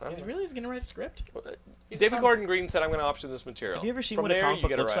know. He's going to write a script? David Gordon Green said, "I'm going to option this material." Have you ever seen From what a there, comic you book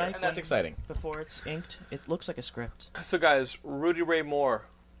get a looks writer. like? And that's exciting. Before it's inked? It looks like a script. So, guys, Rudy Ray Moore,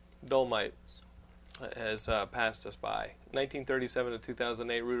 Dolomite, has passed us by. 1937 to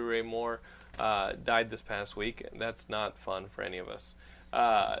 2008, Rudy Ray Moore died this past week. That's not fun for any of us.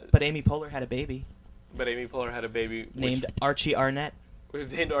 But Amy Poehler had a baby But Amy Poehler had a baby named Archie Arnett.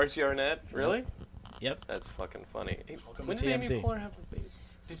 We've named Archie Arnett. Really? Yep. That's fucking funny. Hey, Welcome when to did Amy TMZ. Poehler have a baby?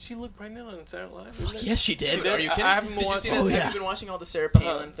 Did she look pregnant on Saturday Night Live? Fuck yes, she did. She did? Are you kidding? I haven't Did you watched see it. this? Oh, Have yeah. you been watching all the Sarah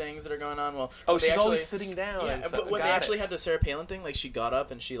Palin things that are going on? Well, Oh, they she's actually, always sitting down. Yeah, and stuff. but when they Got actually it. had the Sarah Palin thing, like she got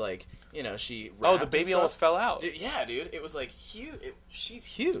up and she she Oh, rapped the and baby stuff. almost fell out. Dude, yeah, dude, it was like huge. She's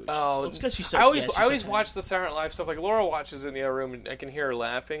huge. Oh, Well, it's because she's so. I always she's I always so watch the Saturday Night Live stuff. Like Laura watches in the other room, and I can hear her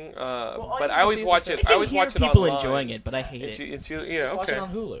laughing. all But you I need to always see is watch the it. I I can always hear watch it people online. enjoying it, but I hate And it. she, yeah, Just watch okay. it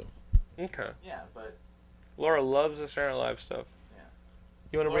on Hulu. Okay. Yeah, but Laura loves the Saturday Night Live stuff. Yeah.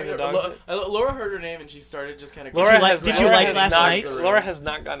 You want to bring the dogs? Laura heard her name and she started just kind of. Laura you like- has, did you Laura like has last not, night? Laura has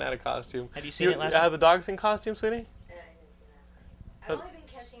not gotten out of costume. Have you seen it last Are night? the dogs in costume, sweetie? I didn't see last night. I've only been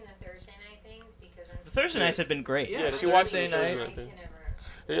catching the Thursday night things because I'm. The Thursday nights have been great. Yeah, she watched Thursday it night. Thursday I night. can thing.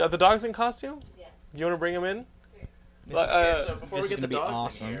 never. Are the dogs in costume? Yes. You want to bring them in? This is- So before this we is get the gonna be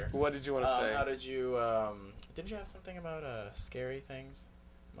dogs awesome. in here, What did you want to say? how did you? Didn't you have something about scary things?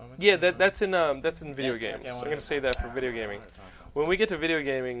 Moments? Yeah, that's in video Okay, games. I I'm wanna- going to say that for video I gaming. wanna talk about When we get to video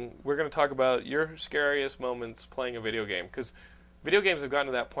gaming, we're going to talk about your scariest moments playing a video game, because video games have gotten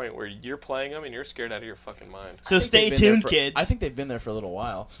to that point where you're playing them and you're scared out of your fucking mind. So I think stay they've been there tuned, for- kids. I think they've been there for a little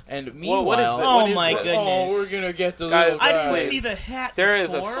while. And Well, meanwhile, what is the- Oh what is my this? goodness. Oh, we're gonna get the Guys, little I didn't please. see the hat. There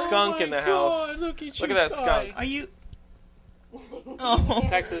is a before. skunk in the house. God, look at Look at that skunk. Are you? Oh.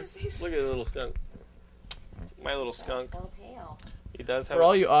 Texas, look at the little skunk. My little skunk. Full tail. He does have. For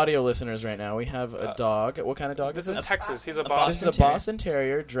all you audio listeners right now, we have a dog. What kind of dog This is is this? Texas. He's a A Boston. This is a Terrier. Boston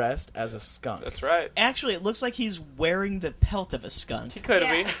Terrier dressed as a skunk. That's right. Actually, it looks like he's wearing the pelt of a skunk. He could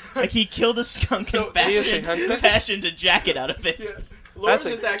Yeah. be. Like he killed a skunk So and he is a hunter? fashioned a jacket out of it. Laura's That's a-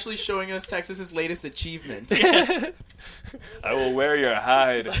 just actually showing us Texas's latest achievement. I will wear your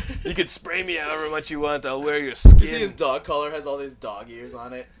hide. You can spray me however much you want. I'll wear your skin. You see his dog collar has all these dog ears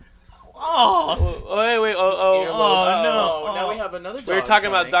on it. Oh, Oh, wait. Oh, no. Now we have another dog. We were talking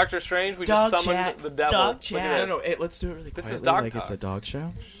about coming. Doctor Strange. We Dog just summoned chat. the devil. Dog Look at chat. this. No, hey, let's do it really This quietly, is dog like talk. it's a dog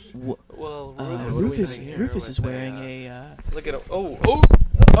show. Well, Rufus. sitting here Rufus is with wearing a, a. Look at him. Oh,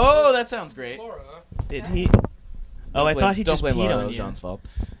 Oh, that sounds great. Did he? Oh, I thought he just don't blame peed Laura, on it was you. John's fault.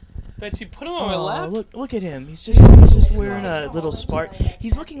 but she put him on my Oh, lap. look at him. He's just wearing a little spark.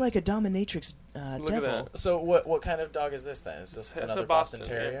 He's looking like a dominatrix Look at devil. that. So what kind of dog is this then? Is this It's a another Boston,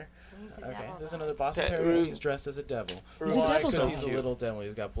 Boston Terrier? He's a Okay, devil this is dog. another Boston Okay, Terrier. And he's dressed as a devil. He's a Why? devil 'Cause dog. He's a cute. little devil.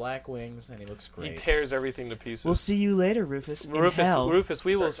 He's got black wings and he looks He great. tears everything to pieces. We'll see you later, Rufus. In hell. Rufus,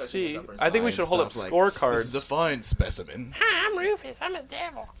 we will Start touching his see. upper I think we thigh should and hold up stuff, scorecards. This is a fine specimen. Hi, I'm Rufus. I'm a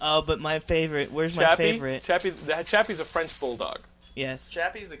devil. Oh, but my favorite. Where's my favorite? Chappie's a French bulldog, Yes.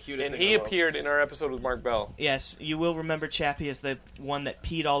 Chappie's the cutest and thing he in the world. appeared in our episode with Mark Bell. Yes, you will remember Chappie as the one that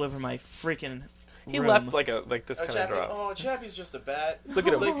peed all over my freaking He room. left like this Oh, kind of drop. Chappie's just a bat. Look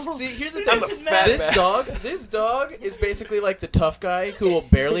at him. Like, see, here's the I'm thing. a fat This bat. this dog is basically like the tough guy who will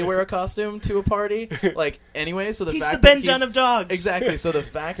barely wear a costume to a party. Like, anyway, so the He's fact the that Ben he's, Dunn of dogs. Exactly. So the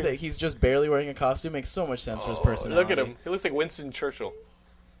fact that he's just barely wearing a costume makes so much sense for his personality. Look at him. He looks like Winston Churchill.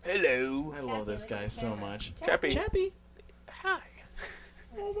 Hello. I love this guy so much. Chappie. Chappie.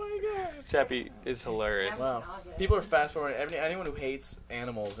 Chappie is hilarious. Wow. People are fast forwarding. Anyone who hates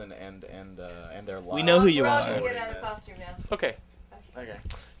animals and their lives. We know who you We're all are. gonna get out of costume now. Okay, Okay.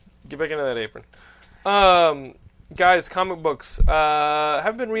 get back into that apron. Guys, comic books. I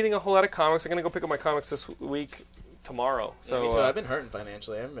haven't been reading a whole lot of comics. I'm gonna go pick up my comics this week, tomorrow. So Me too. I've been hurting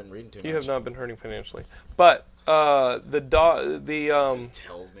financially. I haven't been reading too much. you have not been hurting financially, but Just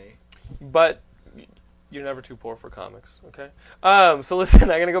tells me. but you're never too poor for comics, okay? So listen,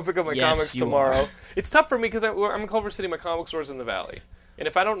 I'm gonna go pick up my Yes, comics you tomorrow. are. It's tough for me because I'm in Culver City. My comic store's in the Valley, and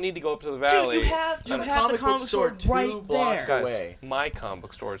if I don't need to go up to the Valley, Dude, you have You the have a comic book store right 2 blocks there. guys, away. my comic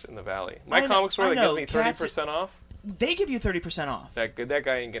book store's in the Valley. I My know- comic store I that know, gives me Cats- 30% off. They give you 30% off. That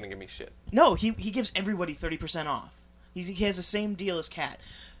guy ain't gonna give me shit. No, he gives everybody 30% off. He has the same deal as Cat.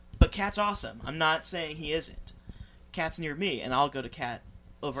 But Cat's awesome. I'm not saying he isn't. Cat's near me, and I'll go to Cat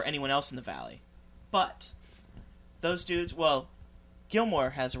over anyone else in the Valley. But those dudes, well, Gilmore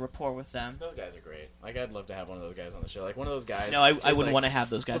has a rapport with them. Those guys are great. Like, I'd love to have one of those guys on the show. Like, one of those guys. No, I is, wouldn't like, want to have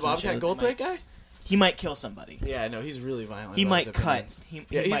those The guys on the show. Bobcat Goldthwait guy? He might kill somebody. Yeah, no, he's really violent. He about might his cut. opinions. He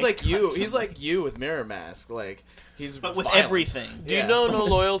Yeah, he's might like cut you. He's somebody. like you with Mirror Mask. Like, he's But with violent. everything. Do you Yeah. know no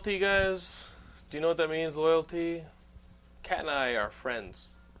loyalty, guys? Do you know what that means, loyalty? Kat and I are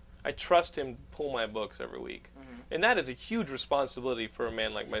friends. I trust him to pull my books every week. And that is a huge responsibility for a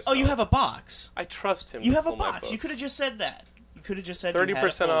man like myself. Oh, you have a box. I trust him You to have a pull my box. You books. could have just said that. You could have just said you had a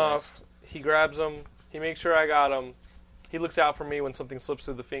 30% full off. list. He grabs them. He makes sure I got them. He looks out for me when something slips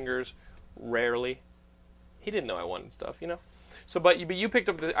through the fingers. Rarely. He didn't know I wanted stuff, you know? So, but you picked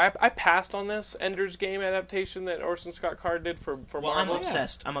up the... I passed on this Ender's Game adaptation that Orson Scott Card did for Well, I'm Marvel.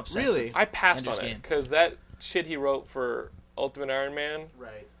 obsessed. I'm obsessed. Really? with- I passed Ender's on it Game. because that shit he wrote for Ultimate Iron Man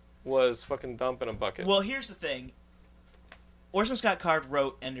Right. was fucking dump in a bucket. Well, here's the thing. Orson Scott Card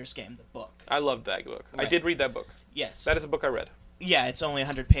wrote Ender's Game, the book. I loved that book. I Right. did read that book. Yes. That is a book I read. Yeah, it's only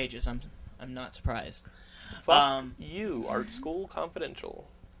 100 pages. I'm not surprised. Fuck you, Art School Confidential.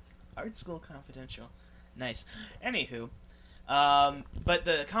 Art School Confidential. Nice. Anywho, but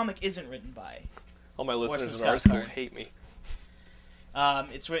the comic isn't written by. All my listeners in Scott Art School Card. hate me.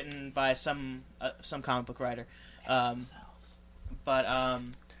 It's written by some comic book writer. But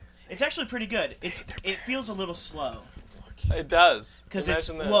it's actually pretty good. It feels a little slow It does. because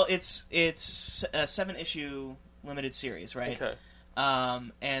Imagine that. it's a 7-issue limited series, right? Okay.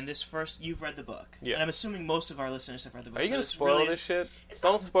 And this first, you've read the book, Yeah. and I'm assuming most of our listeners have read the book. Are you so going to this spoil really this shit? it's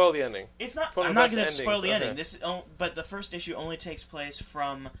Don't not- spoil the ending. It's not. one of I'm the not best going to spoil the endings, ending. okay. But the first issue only takes place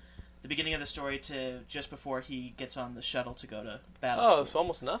from the beginning of the story to just before he gets on the shuttle to go to battle Oh, school. so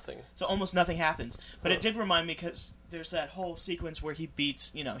almost nothing. So almost nothing happens. But Huh. it did remind me because there's that whole sequence where he beats,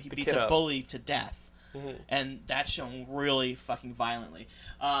 beats kid a up. bully to death, Mhm. and that's shown really fucking violently.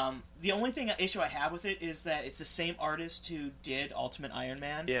 The only issue I have with it is that it's the same artist who did Ultimate Iron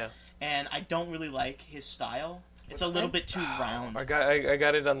Man, Yeah. and I don't really like his style. It's What's a his little name? bit too round. I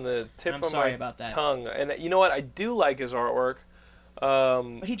got it on the tip I'm of sorry my about that. tongue. And you know what? I do like his artwork.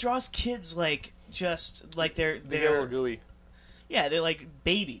 But he draws kids just like they're They're gooey. yeah, they're like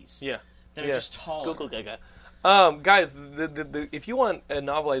babies. Yeah. That are Yeah. just taller. Go, gaga. Guys, if you want a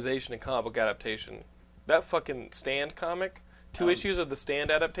novelization and comic book adaptation, that fucking Stand comic, 2 issues of the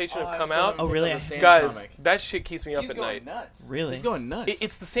Stand adaptation have come out. Oh, really? Guys, that shit keeps me up He's at going night. nuts. Really? He's going nuts.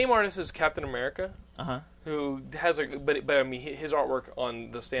 It's the same artist as Captain America, Uh-huh. who has a but I mean his artwork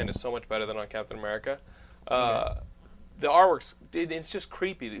on the Stand is so much better than on Captain America. The artwork's it's just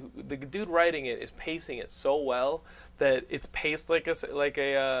creepy. The dude writing it is pacing it so well that it's paced like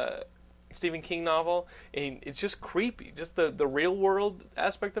a Stephen King novel, and it's just creepy. Just the real world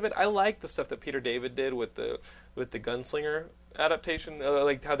aspect of it. I like the stuff that Peter David did with the Gunslinger adaptation,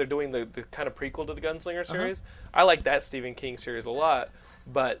 like how they're doing the kind of prequel to the Gunslinger series. I like that Stephen King series a lot,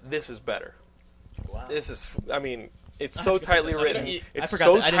 but this is better. Wow. This is, I mean, it's so tightly written. I It's forgot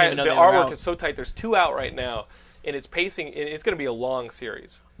so that. I didn't tight. even know The they were artwork out. is so tight. There's 2 out right now, and it's pacing. And it's going to be a long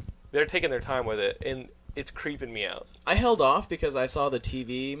series. They're taking their time with it, and it's creeping me out. I held off because I saw the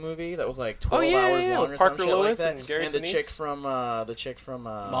TV movie that was like 12 yeah, hours yeah, long with or Parker some shit like Lewis that. and Gary the Sinise. chick from Molly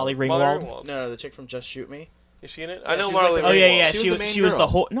Molly Ringwald. Ringwald. No, the chick from Just Shoot Me. Is she in it? Yeah, I know she was like Marley the- Oh yeah, Ringwald. yeah. She was the main She was the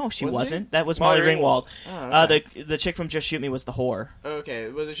girl. whore. No, she Wasn't wasn't. That was Molly Molly Ringwald. Oh, okay. The chick from Just Shoot Me was the whore.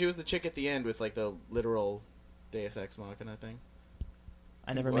 Okay, she was the chick at the end with like the literal Deus Ex Machina thing.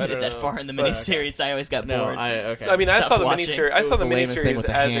 I never Well, I made it don't that know. far in the But- miniseries. I always got No, bored. okay. I mean, I saw Stopped the watching. miniseries. I It saw was the the lamest thing miniseries with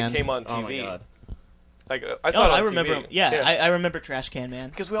the as hand. it came on TV. Oh my god. Like I saw it on I TV. remember. Yeah, I remember Trash Can Man.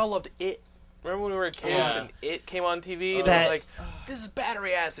 because we all loved it. Remember when we were kids Yeah. and it came on TV? And That- it was like, this is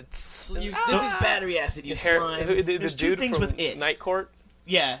battery acid. This is battery acid, you Hair- slime. the There's two dude things from with It. Night Court.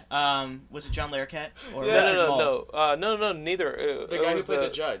 Yeah. Was it John Larroquette or No, Richard Mole? no, neither. The guy who played the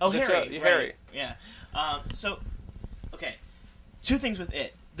judge. Oh, The Harry. ju- right. Harry. Yeah. So, okay. Two things with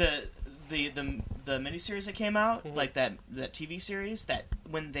it. The miniseries that came out, like that TV series, that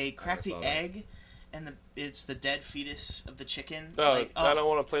when they crack the saw that. egg, and it's the dead fetus of the chicken. I don't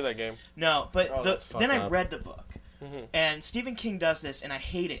want to play that game. No, but that's fucked then I up. read the book, and Stephen King does this, and I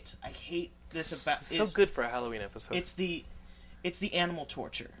hate it. I hate this about. It's so good for a Halloween episode. It's the animal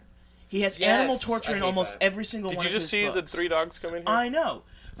torture. He has Yes, animal I torture in hate almost that. every single Did one you of just his see the books. 3 dogs come in here? I know,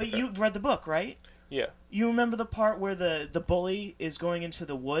 but you've read the book, right? Yeah. You remember the part where the bully is going into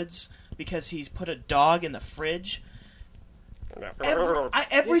the woods because he's put a dog in the fridge?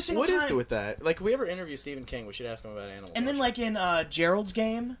 Every single What time. is it with that? Like, if we ever interview Stephen King, we should ask him about animals. And then, like in Gerald's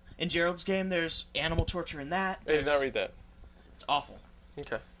game, there's animal torture in that. I did not read that. It's awful.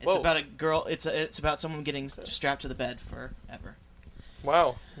 Okay. It's about a girl. It's about someone getting strapped to the bed forever.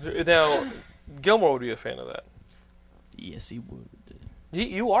 Wow. Now, Gilmore would be a fan of that. Yes, he would.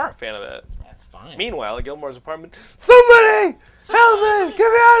 You are a fan of that. That's fine. Meanwhile, at Gilmore's apartment, somebody help me!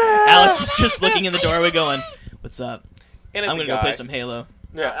 Get me out of here! Alex is just looking in the doorway, going, "What's up? And it's I'm a gonna go guy. play some Halo."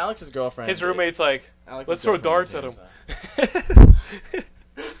 Yeah. Alex's girlfriend. His roommate's like, Alex's let's throw girlfriend darts is at him.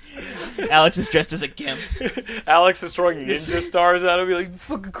 Alex is dressed as a gimp. Alex is throwing ninja stars at him. Be like, it's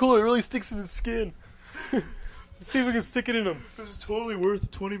fucking cool. It really sticks in his skin. Let's see if we can stick it in him. This is totally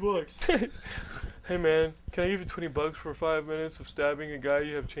worth $20. Hey man, can I give you $20 for 5 minutes of stabbing a guy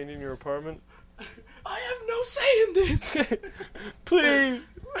you have chained in your apartment? I have no say in this. Please.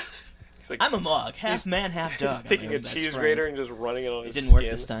 He's like, I'm a mog, half man, half dog. he's taking I'm a my best cheese friend. grater and just running it on It his didn't skin. work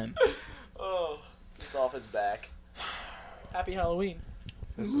this time. Oh, just off his back. Happy Halloween.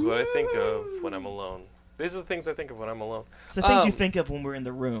 This is what I think of when I'm alone. These are the things I think of when I'm alone. It's the things you think of when we're in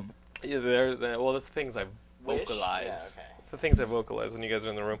the room. Yeah, well, that's the things I Wish? vocalize. Yeah, okay. It's the things I vocalize when you guys are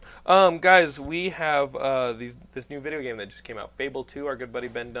in the room. Guys, we have this new video game that just came out, Fable 2. Our good buddy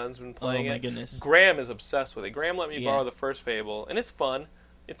Ben Dunn's been playing it. Oh my goodness. Graham is obsessed with it. Graham let me Yeah. borrow the first Fable, and it's fun.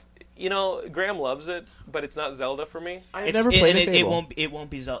 It's Graham loves it, but it's not Zelda for me. I've never played a Fable. It won't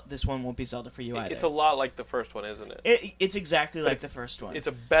be Zelda. This one won't be Zelda for you either. It's a lot like the first one, isn't it? It's exactly like the first one. It's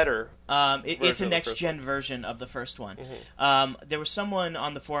a better. It's version a of the next first gen version of the first one. Mm-hmm. There was someone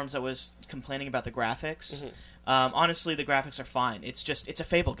on the forums that was complaining about the graphics. Mm-hmm. Honestly, the graphics are fine. It's a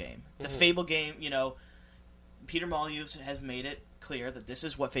Fable game. The Mm-hmm. Fable game, Peter Molyneux has made it clear that this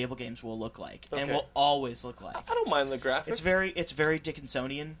is what Fable games will look like and Okay. will always look like. I don't mind the graphics. It's very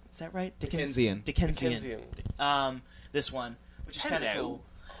Dickinsonian. Is that right? Dickensian. Dickensian. This one, which is kind of Hello. cool.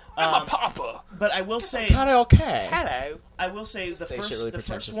 I'm a papa. But I will say, okay. Hello. I will say Just the say shit first really the first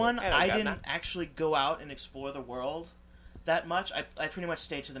pretentiously. one, I don't I got didn't that. actually go out and explore the world that much. I pretty much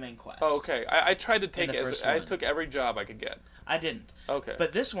stayed to the main quest. Oh, okay. I tried to take the it. first I one. took every job I could get. I didn't. Okay.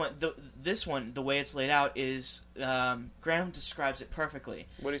 But this one, the way it's laid out is Graham describes it perfectly.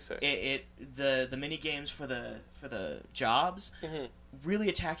 What do you say? The mini games for the jobs really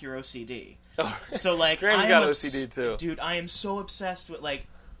attack your OCD. Oh. So like, Graham's I got am OCD too. Dude, I am so obsessed with like.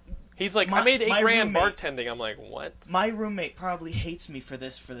 He's like, My- I made my $8,000 roommate- bartending. I'm like, what? My roommate probably hates me for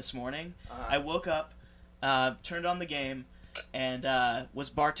this morning. I woke up, turned on the game, and was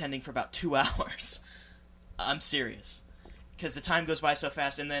bartending for about 2 hours. I'm serious, because the time goes by so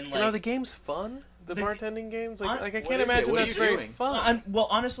fast, and then like. Are the games fun? The bartending games? Like I What can't is it? imagine What are that's you very doing? fun.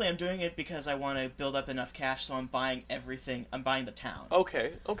 Honestly, I'm doing it because I want to build up enough cash, so I'm buying everything. I'm buying the town.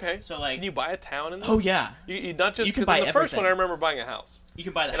 Okay. So, like- can you buy a town in this? Oh, yeah. You not just You can 'cause buy in the first everything. one. I remember buying a house, You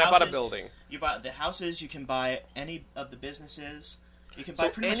can buy the and houses. I bought a building. You buy the houses. You can buy any of the businesses. You can buy So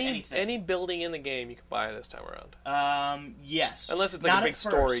pretty much anything. any building in the game you can buy this time around. Yes. Unless it's like a Not big at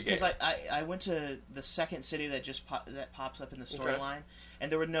story first, because game. I went to the second city that just that pops up in the storyline,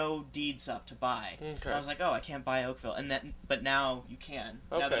 and there were no deeds up to buy. Okay. And I was like, oh, I can't buy Oakville, but now you can.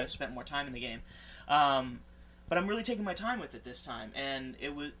 Now that Okay. I've spent more time in the game. But I'm really taking my time with it this time, and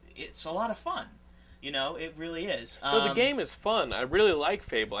it's a lot of fun. It really is. No, the game is fun. I really like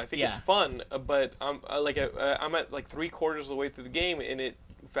Fable. I think Yeah. it's fun, but I'm at like 3/4 of the way through the game, and it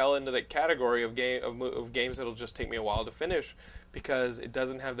fell into that category of games that'll just take me a while to finish because it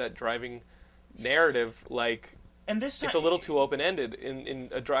doesn't have that driving narrative. Like And this time, it's a little too open ended.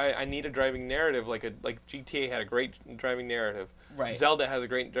 I need a driving narrative. Like GTA had a great driving narrative. Right. Zelda has a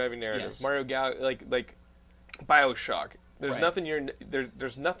great driving narrative. Yes. Mario like BioShock. There's Right. nothing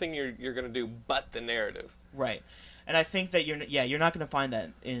there's nothing you're gonna do but the narrative. Right. And I think that you're not going to find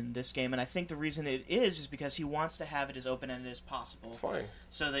that in this game, and I think the reason it is because he wants to have it as open-ended as possible. It's fine.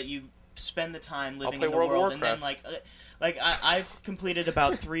 So that you spend the time living play in the World of world, and then Warcraft. I've completed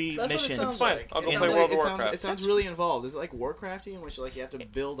about 3 That's what it missions. sounds Fine, like. I'll go It play sounds World like- of it sounds- Warcraft. It sounds really involved. Is it like Warcrafty in which like you have to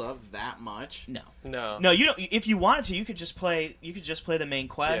build up that much? No. No. You don't. If you wanted to, you could just play. You could just play the main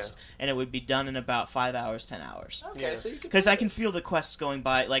quest, and it would be done in about 5 hours, 10 hours. Okay, Yeah. so you can. Because play I can this. feel the quests going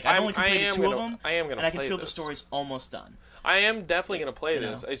by. Like I've only completed 2 of them, I am gonna and I can play feel the this. story's almost done. I am definitely going to play You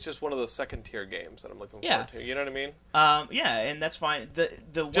this. know. It's just one of those second tier games that I'm looking Yeah. forward to. You know what I mean? Yeah, and that's fine. The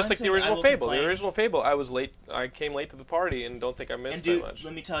one Just like the thing I original will Fable. complain- The original Fable, I was late. I came late to the party and don't think I missed And dude, that much.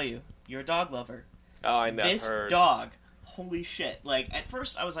 let me tell you, you're a dog lover. Oh, I never This heard. dog, holy shit! Like at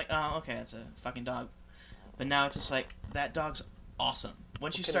first, I was like, oh, okay, it's a fucking dog, but now it's just like that dog's awesome.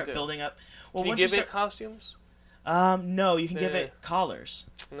 Once you can start it do? building up, well, Can you once give you it costumes? no, you can give Eh. it collars.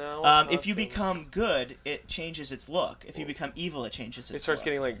 No. If you costumes. become good, it changes its look. If you become evil, it changes its it starts look.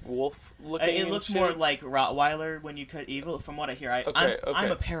 getting like wolf looking. It and looks shit? more like Rottweiler when you cut evil. From what I hear, I'm Okay.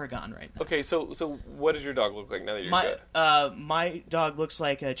 a Paragon right now. Okay, so what does your dog look like now that you're good? My dog looks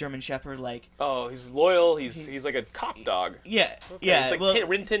like a German Shepherd. Like Oh, he's loyal. He's like a cop dog. yeah, Okay, yeah. It's like well,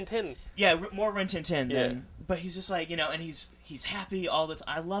 Rin Tin Tin. yeah, more Rin Tin Tin Yeah. than. But he's just like and he's happy all the time.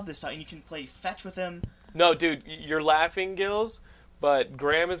 I love this dog, and you can play fetch with him. No, dude, you're laughing, Gills. But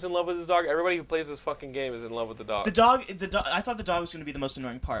Graham is in love with his dog. Everybody who plays this fucking game is in love with the dog. The dog. I thought the dog was going to be the most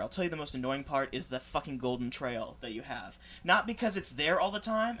annoying part. I'll tell you, the most annoying part is the fucking golden trail that you have. Not because it's there all the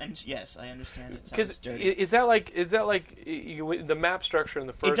time. And yes, I understand it sounds Because dirty. is that like the map structure in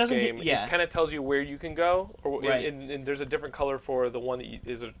the first doesn't game? yeah. It kind of tells you where you can go, or Right. and there's a different color for the one that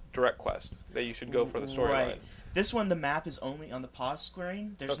is a direct quest that you should go for the storyline. Right. This one, the map is only on the pause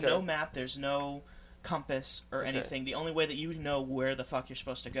screen. There's Okay. no map. There's no compass or Okay. anything. The only way that you know where the fuck you're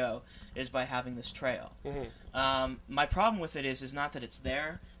supposed to go is by having this trail. Mm-hmm. My problem with it is not that it's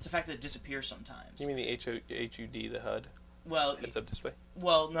there. It's the fact that it disappears sometimes. You mean the HUD, the HUD well, heads up display?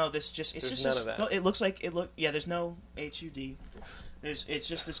 well, no. This just it's There's just none this, of that. It looks like it look. Yeah, there's no HUD. It's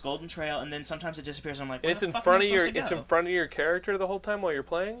just this golden trail, and then sometimes it disappears. And I'm like, And where it's the in fuck front am I of your supposed to it's go? in front of your character the whole time while you're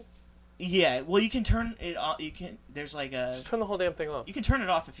playing. Yeah, well, you can turn it off. You can. There's like a. Just turn the whole damn thing off. You can turn it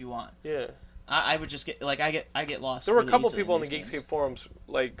off if you want. Yeah. I would just get I get lost. There were a really couple easily people in the these Geekscape games. forums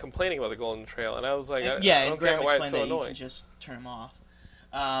like complaining about the Golden Trail, and I was like, I yeah, don't and Graham get why it's explained so that you annoying. can just turn them off.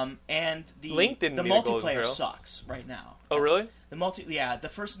 And the Link didn't the need a Golden multiplayer Trail. sucks right now. Oh, really? The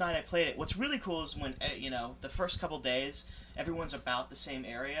first night I played it. What's really cool is when the first couple days everyone's about the same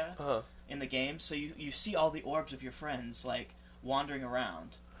area Uh-huh. in the game, so you see all the orbs of your friends like wandering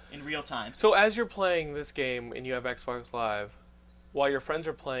around in real time. So as you're playing this game and you have Xbox Live, while your friends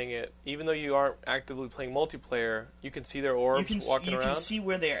are playing it, even though you aren't actively playing multiplayer, you can see their orbs walking you around. can see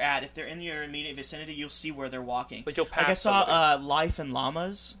where they're at. If they're in your immediate vicinity, you'll see where they're walking. Like you'll I pass saw somebody. Life and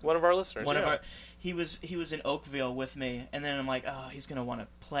Llamas. One of our listeners. One yeah. of our he was in Oakville with me, and then I'm like, oh, he's gonna want to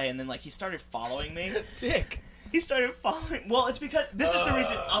play, and then like he started following me. Dick. He started following. Well, it's because this is the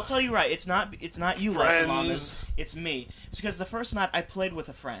reason. I'll tell you right. It's not you, Life and Llamas. Friends. It's me. It's because the first night I played with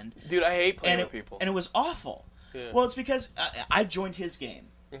a friend, Dude, I hate playing and with people. and it was awful. Yeah. Well, it's because I joined his game,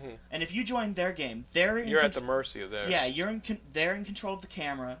 Mhm. and if you join their game, they're in You're at the contr- mercy of theirs. Yeah, they're in control of the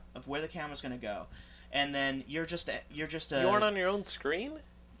camera, of where the camera's going to go, and then you're just a. You aren't on your own screen?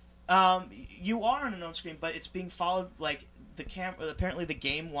 You are on an own screen, but it's being followed like the apparently the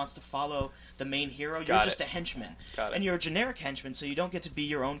game wants to follow the main hero. You're Got just it. a henchman, Got it. and you're a generic henchman, so you don't get to be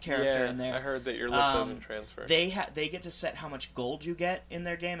your own character Yeah, in there. I heard that your lip doesn't transfer. They get to set how much gold you get in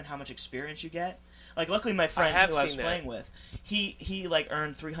their game and how much experience you get. Like, luckily, my friend have who I was seen that. playing with, he like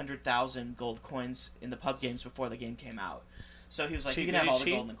earned 300,000 gold coins in the pub games before the game came out. So he was like, Cheat- you can did have he all the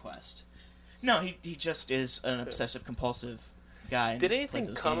cheat? gold in the quest. No, he just is an obsessive compulsive guy. and Did played anything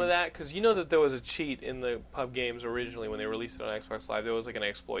those come of games. that? Because you know that there was a cheat in the pub games originally when they released it on Xbox Live. There was like an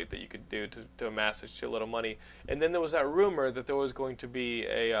exploit that you could do to amass a shitload of money. And then there was that rumor that there was going to be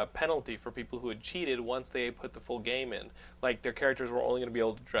a penalty for people who had cheated once they put the full game in. Like their characters were only going to be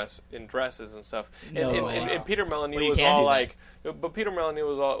able to dress in dresses and stuff. And Peter Molyneux Well, you was can all do that. like, but Peter Molyneux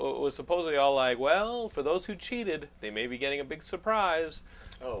was supposedly all like, well, for those who cheated, they may be getting a big surprise.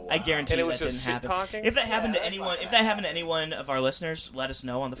 Oh, wow. I guarantee And it you was that just didn't happen. shit-talking? If that happened to that's anyone, like if that happened to anyone of our listeners, let us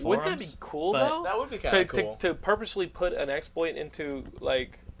know on the forums. Wouldn't that be cool but- though? That would be kind of cool. To purposely put an exploit into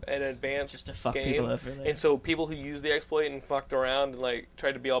like an advanced Just to fuck game, people over there. and so people who use the exploit and fucked around and like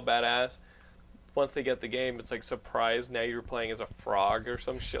tried to be all badass, once they get the game, it's like surprise. Now you're playing as a frog or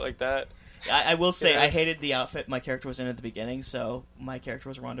some shit like that. I will say, Yeah. I hated the outfit my character was in at the beginning, so my character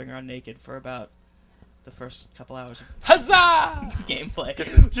was wandering around naked for about the first couple hours of Huzzah! gameplay.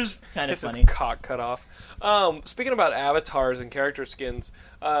 Gets his- Which is kind of Gets his funny. cock cut off. Speaking about avatars and character skins,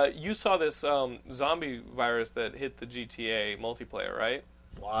 you saw this zombie virus that hit the GTA multiplayer, right?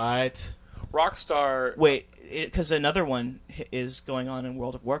 What? Rockstar. Wait, because another one is going on in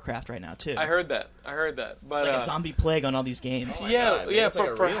World of Warcraft right now too. I heard that. But It's like a zombie plague on all these games. Oh my yeah, God, man, yeah. it's like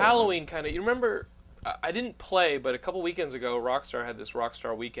a For real Halloween, kind of. You remember? I didn't play, but a couple weekends ago, Rockstar had this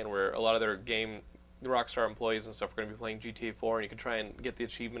Rockstar weekend where a lot of the Rockstar employees and stuff are going to be playing GTA 4, and you can try and get the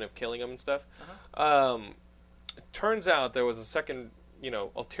achievement of killing them and stuff. It turns out there was a second,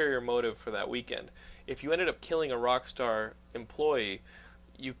 ulterior motive for that weekend. If you ended up killing a Rockstar employee,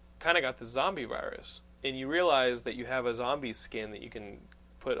 you kind of got the zombie virus, and you realize that you have a zombie skin that you can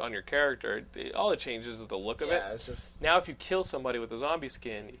put on your character. All it changes is the look of it. Yeah, it's just... Now, if you kill somebody with a zombie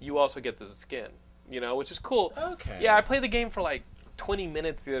skin, you also get the skin, which is cool. Okay. Yeah, I played the game for like 20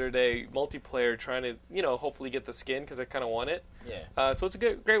 minutes the other day, multiplayer, trying to, hopefully get the skin because I kind of want it. Yeah. So it's a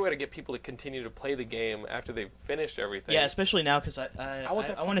great way to get people to continue to play the game after they've finished everything. Yeah, especially now because I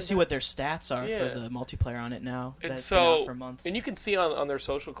want to see what their stats are for the multiplayer on it now. And That's so, been out for months. and you can see on their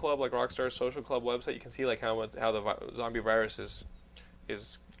social club, like Rockstar's social club website, you can see like how the zombie virus is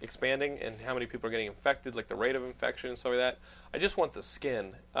expanding and how many people are getting infected, like the rate of infection and stuff like that. I just want the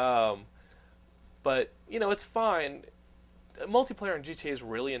skin. But, it's fine. Multiplayer in GTA is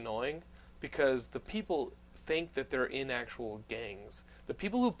really annoying because the people think that they're in actual gangs. The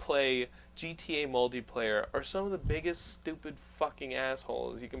people who play GTA multiplayer are some of the biggest stupid fucking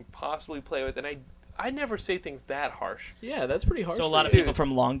assholes you can possibly play with, and I never say things that harsh. Yeah, that's pretty harsh. So a lot of Dude. people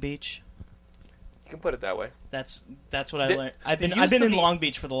from Long Beach. You can put it that way. That's what I The- learned. I've the been use of in the- Long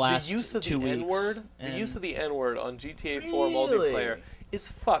Beach for the last The use of 2 the weeks. N-word, and the use of the N-word on GTA 4 Really? multiplayer is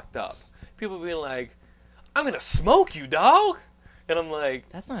fucked up. People being like, "I'm gonna smoke you, dog," and I'm like,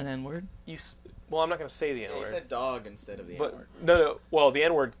 That's not an N-word. Well, I'm not gonna say the Yeah, N-word. you said dog instead of the But N-word. no. Well, the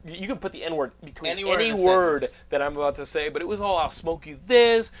N-word. You can put the N-word between Anywhere any in a word sentence. that I'm about to say. But it was all, "I'll smoke you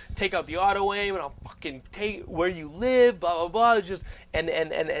this, take out the auto aim, and I'll fucking take where you live." Blah blah blah. It's just and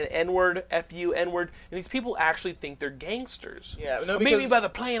N-word, F-U, N-word. And these people actually think they're gangsters. Yeah, no, Maybe because- by the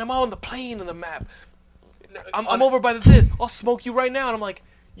plane. I'm on the plane in the map. I'm over by this. I'll smoke you right now. And I'm like,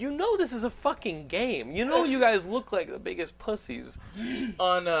 this is a fucking game. You guys look like the biggest pussies.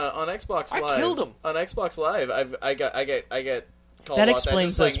 On Xbox I Live, killed him. On Xbox Live, I get called That out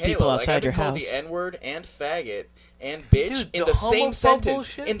explains just those like people Halo. outside I've been your called house. the N-word and faggot and bitch Dude, in the the same homophobe sentence.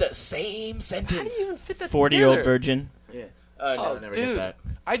 bullshit? In the same How do sentence. you even fit that 40-year-old together? virgin. Yeah. No, I never dude, get that.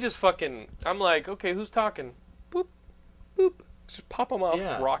 I just I'm like, okay, who's talking? Boop, boop. Just pop them off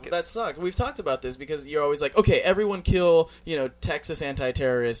Yeah, rockets. that sucks. We've talked about this because you're always like, okay, everyone kill, Texas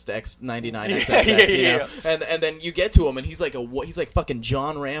anti-terrorist X99 XXX, and then you get to him and he's like fucking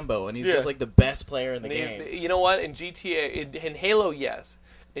John Rambo and he's Yeah. just like the best player in the And game. you know what? In GTA, in Halo, yes.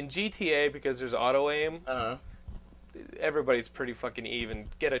 In GTA, because there's auto aim, everybody's pretty fucking even.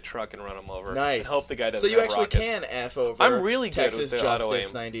 Get a truck and run them over. Nice. And hope the guy doesn't So you have actually rockets. can F over I'm really good Texas with the auto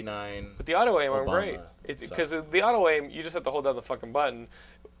Justice aim. 99. But the auto aim, I'm Obama great. Because sucks. the auto aim, you just have to hold down the fucking button.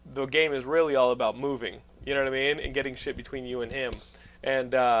 The game is really all about moving. You know what I mean? And getting shit between you and him.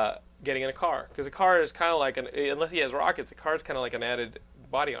 And getting in a car. Because a car is kind of like, unless he has rockets, a car is kind of like an added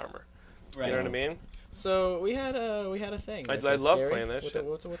body armor. Right. You know what I mean? So we had a thing. I with love scary- playing that with shit.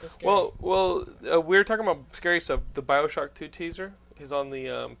 What's the scary? Well, we were talking about scary stuff. The BioShock 2 teaser is on the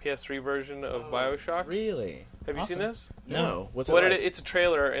PS3 version of BioShock. Really? Have you seen this? No. What's it What like? it's a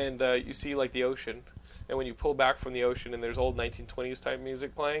trailer, and you see like the ocean, and when you pull back from the ocean, and there's old 1920s type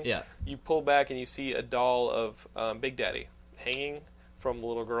music playing, Yeah. you pull back and you see a doll of Big Daddy hanging from the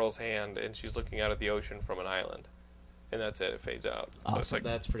little girl's hand, and she's looking out at the ocean from an island, and that's it. It fades out. So it's like,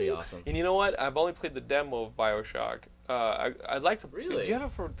 That's pretty awesome. and you know what? I've only played the demo of BioShock. I'd like to. Really? Did you have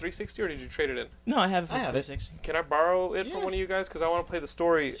it for 360 or did you trade it in? No, I have it for I have it. 360. Can I borrow it Yeah. from one of you guys? Because I want to play the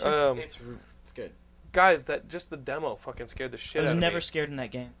story. It's good. Guys, that just the demo fucking scared the shit I was out of never me. scared in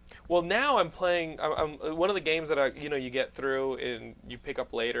that game. Well, now I'm playing. I'm one of the games that you get through and you pick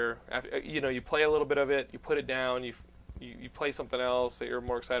up later. After, you play a little bit of it, you put it down, you play something else that you're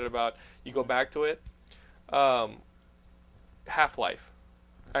more excited about. You go back to it. Half-Life.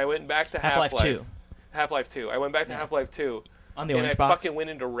 I went back to Half-Life 2. Half-Life 2. I went back to Yeah. Half-Life 2. On the and orange I box? fucking went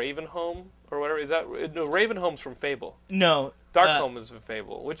into Ravenholm or whatever. Is that no? Ravenholm's from Fable. No. Darkholm is from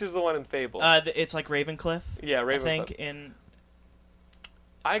Fable. Which is the one in Fable? It's like Ravencliff. Yeah, Ravencliff. I think in...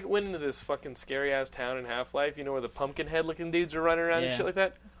 I went into this fucking scary ass town in Half-Life. You know where the pumpkin head looking dudes are running around and Yeah. shit like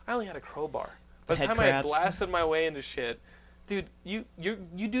that. I only had a crowbar. By the Head time I had crabs. blasted my way into shit, dude, you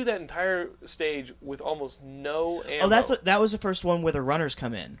do that entire stage with almost no ammo. Oh, that was the first one where the runners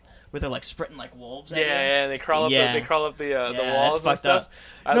come in, where they're like sprinting like wolves. At you. yeah, and they crawl up Yeah. the walls That's and fucked stuff. up.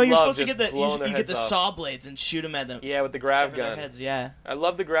 I No, you're love supposed to just get the blowing their you get the heads off. saw blades and shoot them at them. Yeah, with the grav Sever their gun. heads, yeah. I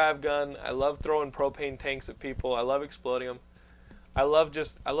love the grav gun. I love throwing propane tanks at people. I love exploding them. I love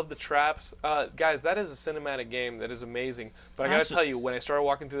the traps. Guys, that is a cinematic game that is amazing. But I gotta tell you, when I started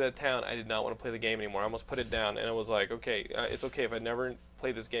walking through that town, I did not want to play the game anymore. I almost put it down, and I was like, okay, it's okay if I never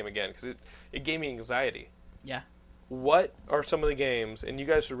play this game again, because it gave me anxiety. Yeah. What are some of the games, and you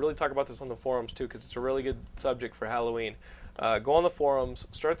guys should really talk about this on the forums too, because it's a really good subject for Halloween. Go on the forums,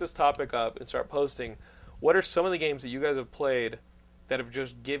 start this topic up, and start posting. What are some of the games that you guys have played that have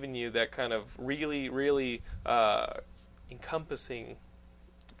just given you that kind of really, really encompassing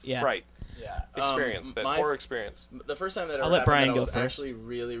fright experience, that horror experience? The first time that I'll let Brian I was go first. actually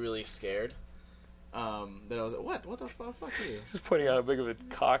really, really scared. That I was like, what the fuck are you? Just pointing out how big of a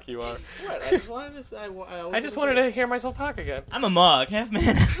cock you are. What? I just wanted to say. I just wanted to hear myself talk again. I'm a mug, half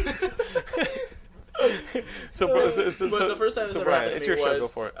man. But the first time this ever Brian, happened it's to your me show. was, Go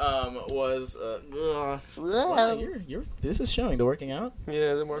for it. wow, this is showing the working out.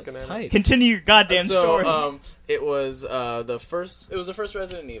 Yeah, they're working It's at tight. it. Continue your goddamn story. It was the first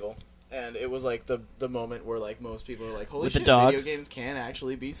Resident Evil, and it was like the moment where like most people are like, holy With the shit, dogs. video games can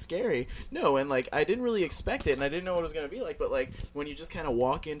actually be scary. No, and like I didn't really expect it, and I didn't know what it was gonna be like. But like when you just kind of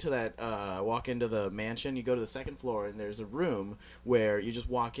walk into the mansion, you go to the second floor, and there's a room where you just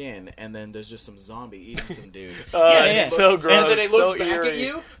walk in, and then there's just some zombie eating some dude. It's so gross. And then it looks so back eerie. at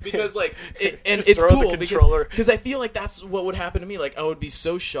you because like and Just it's throw the cool controller. because I feel like that's what would happen to me. Like I would be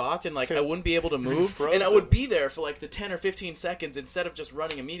so shocked and like I wouldn't be able to move, and I would be there for like the 10 or 15 seconds instead of just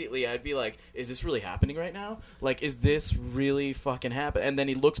running immediately. I'd be like, is this really happening right now? Like, is this really fucking happening? And then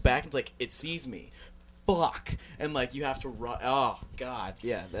he looks back and it's like, it sees me. Fuck. And like you have to run. Oh god,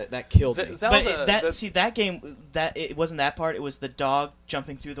 yeah, that killed me. That game, that it wasn't that part. It was the dog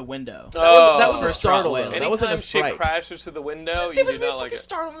jumping through the window. That was a First startle. round though. whale. That wasn't a Anytime shit fright. crashes through the window, There's a you difference do not between like fucking it.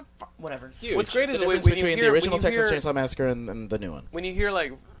 startle and whatever. Huge. What's great is the when difference you between hear- the original when you Texas hear- Chainsaw Massacre and the new one. When you hear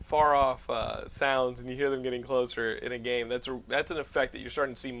like far off sounds and you hear them getting closer in a game, that's an effect that you're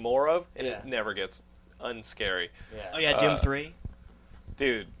starting to see more of, and it never gets unscary. Oh yeah, Doom 3.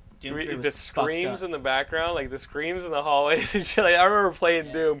 Dude. Doom 3 was The fucked screams up. in the background, like the screams in the hallways and shit. Like, I remember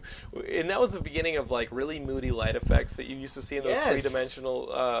playing Doom, and that was the beginning of like really moody light effects that you used to see in those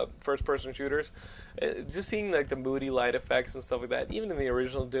three-dimensional first-person shooters. Just seeing like the moody light effects and stuff like that, even in the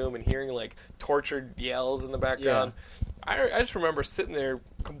original Doom, and hearing like tortured yells in the background. I just remember sitting there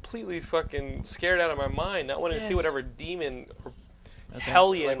completely fucking scared out of my mind, not wanting to see whatever demon or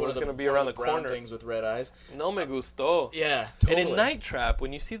hellion was going to be around the corner. Things with red eyes. No me gustó. Yeah, totally. And in Night Trap,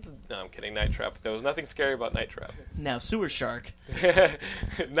 when you see the... No, I'm kidding, Night Trap. There was nothing scary about Night Trap. Now Sewer Shark.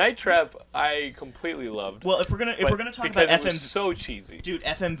 Night Trap, I completely loved. Well, if we're gonna talk because about it was so cheesy. dude,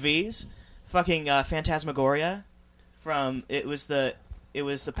 FMVs, fucking Phantasmagoria, it was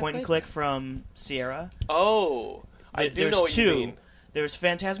the point and click from Sierra. Oh, I do know what you mean. There was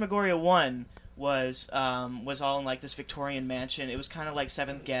Phantasmagoria 1 was all in like this Victorian mansion. It was kind of like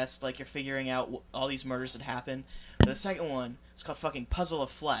Seventh Guest, like you're figuring out all these murders that happened. But the second one is called fucking Puzzle of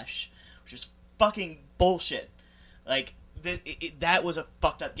Flesh, which is fucking bullshit. Like that was a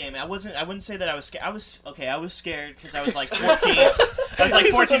fucked up game. I wouldn't say that I was scared. I was scared because I was like 14. I was like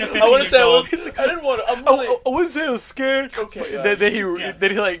 14 or 15 years old. I didn't want to. I wouldn't say I was scared. Okay,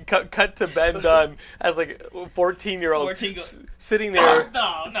 That he like cut to Ben Dunn as like a 14-year-old sitting there,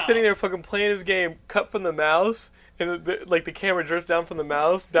 sitting there fucking playing his game. Cut from the mouse. And the camera drifts down from the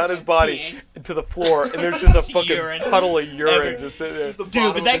mouse down his body to the floor, and there's just a fucking puddle of urine just sitting there.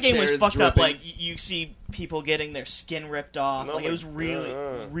 Dude, but that game was fucked up. Like you see people getting their skin ripped off. Like it was really,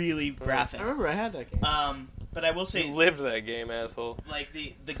 really graphic. I remember I had that game. But I will say, You lived that game, asshole. like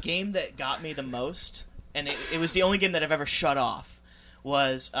the game that got me the most, and it was the only game that I've ever shut off,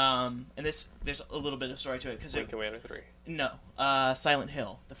 was and there's a little bit of story to it because Wing Commander 3. No, Silent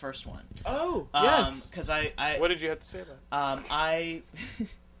Hill, the first one. Oh, yes. Because I What did you have to say about it?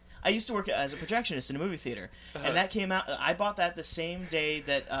 I used to work as a projectionist in a movie theater, and that came out. I bought that the same day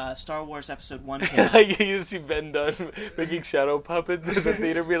that Star Wars Episode 1 came out. Like, you see Ben Dunn making shadow puppets in the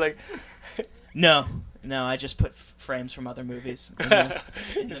theater, be like... No, I just put frames from other movies in the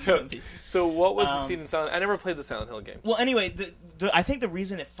movies. So what was the scene in Silent... I never played the Silent Hill game. Well, anyway, I think the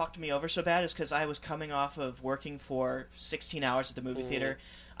reason it fucked me over so bad is because I was coming off of working for 16 hours at the movie theater.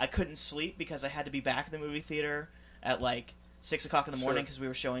 I couldn't sleep because I had to be back in the movie theater at like 6 o'clock in the morning because we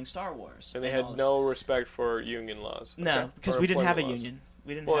were showing Star Wars. And they had no respect for union laws. No, because we didn't have a union.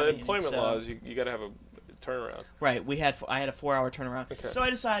 We didn't have a union. Employment laws, you got to have a turnaround. Right, I had a 4-hour turnaround. Okay. So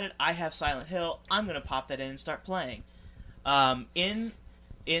I decided I have Silent Hill. I'm going to pop that in and start playing. In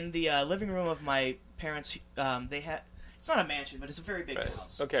the living room of my parents, they had... It's not a mansion, but it's a very big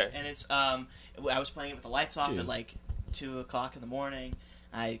house. Okay. And it's I was playing it with the lights off at like 2 o'clock in the morning.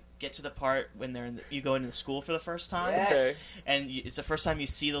 I get to the part when you go into the school for the first time, Okay. and it's the first time you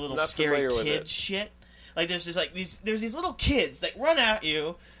see the little Not scary familiar with kid it. shit. Like there's these little kids that run at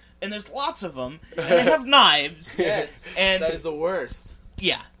you, and there's lots of them, and they have knives. Yes, And that is the worst.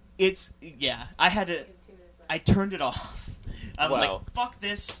 yeah, I turned it off. I was Wow. like, fuck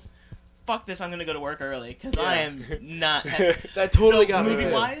this, I'm gonna go to work early because I Yeah. am not. That totally got me. movie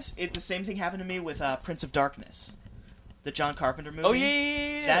too. wise, the same thing happened to me with Prince of Darkness, the John Carpenter movie. Oh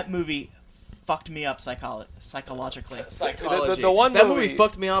yeah. That movie fucked me up psychologically. Psychology. The one that movie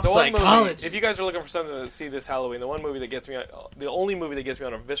fucked me up. the one movie- Psychology. if you guys are looking for something to see this Halloween, the one movie that gets me, the only movie that gets me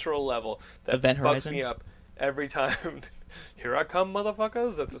on a visceral level that Event fucks Horizon? me up every time. Here I come,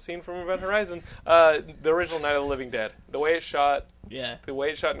 motherfuckers! That's a scene from Event Horizon. The original Night of the Living Dead. The way it's shot, Yeah. the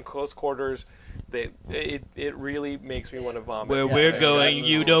way it's shot in close quarters, it really makes me want to vomit. Where Yeah, we're that going, movie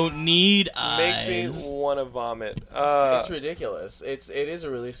you don't need eyes. makes me want to vomit. It's ridiculous. It is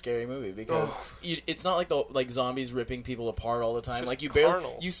a really scary movie because it's not like zombies ripping people apart all the time. just Like you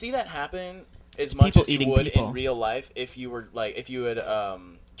carnal. you see that happen as much People as you eating would people. in real life if you had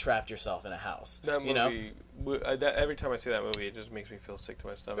trapped yourself in a house. That movie, You know, every time I see that movie, it just makes me feel sick to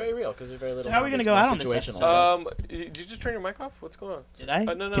my it's stomach. very real because there's very little. So how are we gonna zombies, go more out on this situational episode? stuff. Did you just turn your mic off? What's going on? Did I?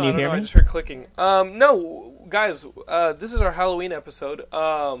 No, Can you I don't hear know. I me? just heard clicking. No, guys, this is our Halloween episode.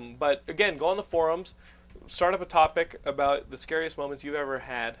 But again, go on the forums, start up a topic about the scariest moments you've ever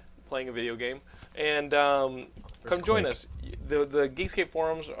had playing a video game, and come join us. The Geekscape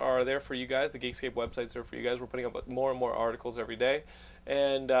forums are there for you guys. The Geekscape website's there for you guys. We're putting up more and more articles every day.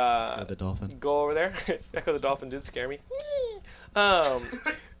 And the dolphin. go over there. Echo the Dolphin did scare me.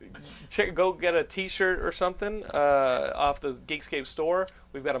 Go get a T-shirt or something off the Geekscape store.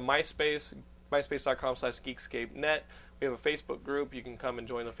 We've got a MySpace, myspace.com/geekscape.net. We have a Facebook group. You can come and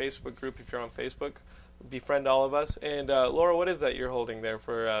join the Facebook group if you're on Facebook. Befriend all of us. And Laura, what is that you're holding there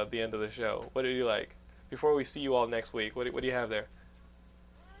for the end of the show? What do you like? Before we see you all next week, what do you have there?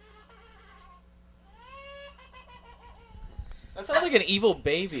 That sounds like an evil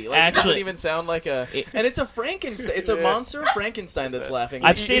baby. Like, it Actually- doesn't even sound like a. And it's a Frankenstein. It's a Yeah. monster Frankenstein that's laughing.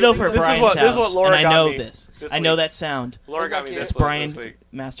 I've You- stayed you- over at this is Brian's what- this is house, what Laura and I got know me this. this I know week. that sound. Laura got me this Brian week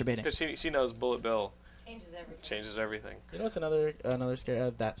masturbating. because she knows Bullet Bill Changes everything. changes everything. You know what's another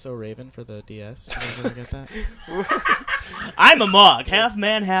scare? That's So Raven for the DS. You guys ever get that? I'm a mug, half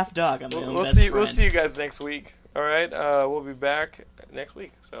man, half dog. I'm my own We'll best see. friend. We'll see you guys next week. All right. We'll be back next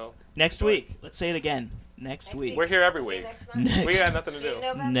week. So Next week. Let's say it again. Next week. we're here every See you week. next month. Next. We got nothing to See you do. in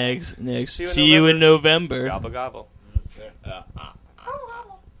November. Next. See you in See you in November. Gobble gobble.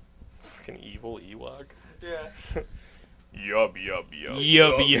 Fucking evil Ewok. Yeah. Yub yub yub.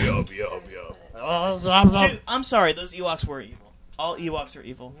 Yup. Yub. Dude, I'm sorry. Those Ewoks were evil. All Ewoks are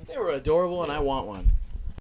evil. They were adorable, and I want one.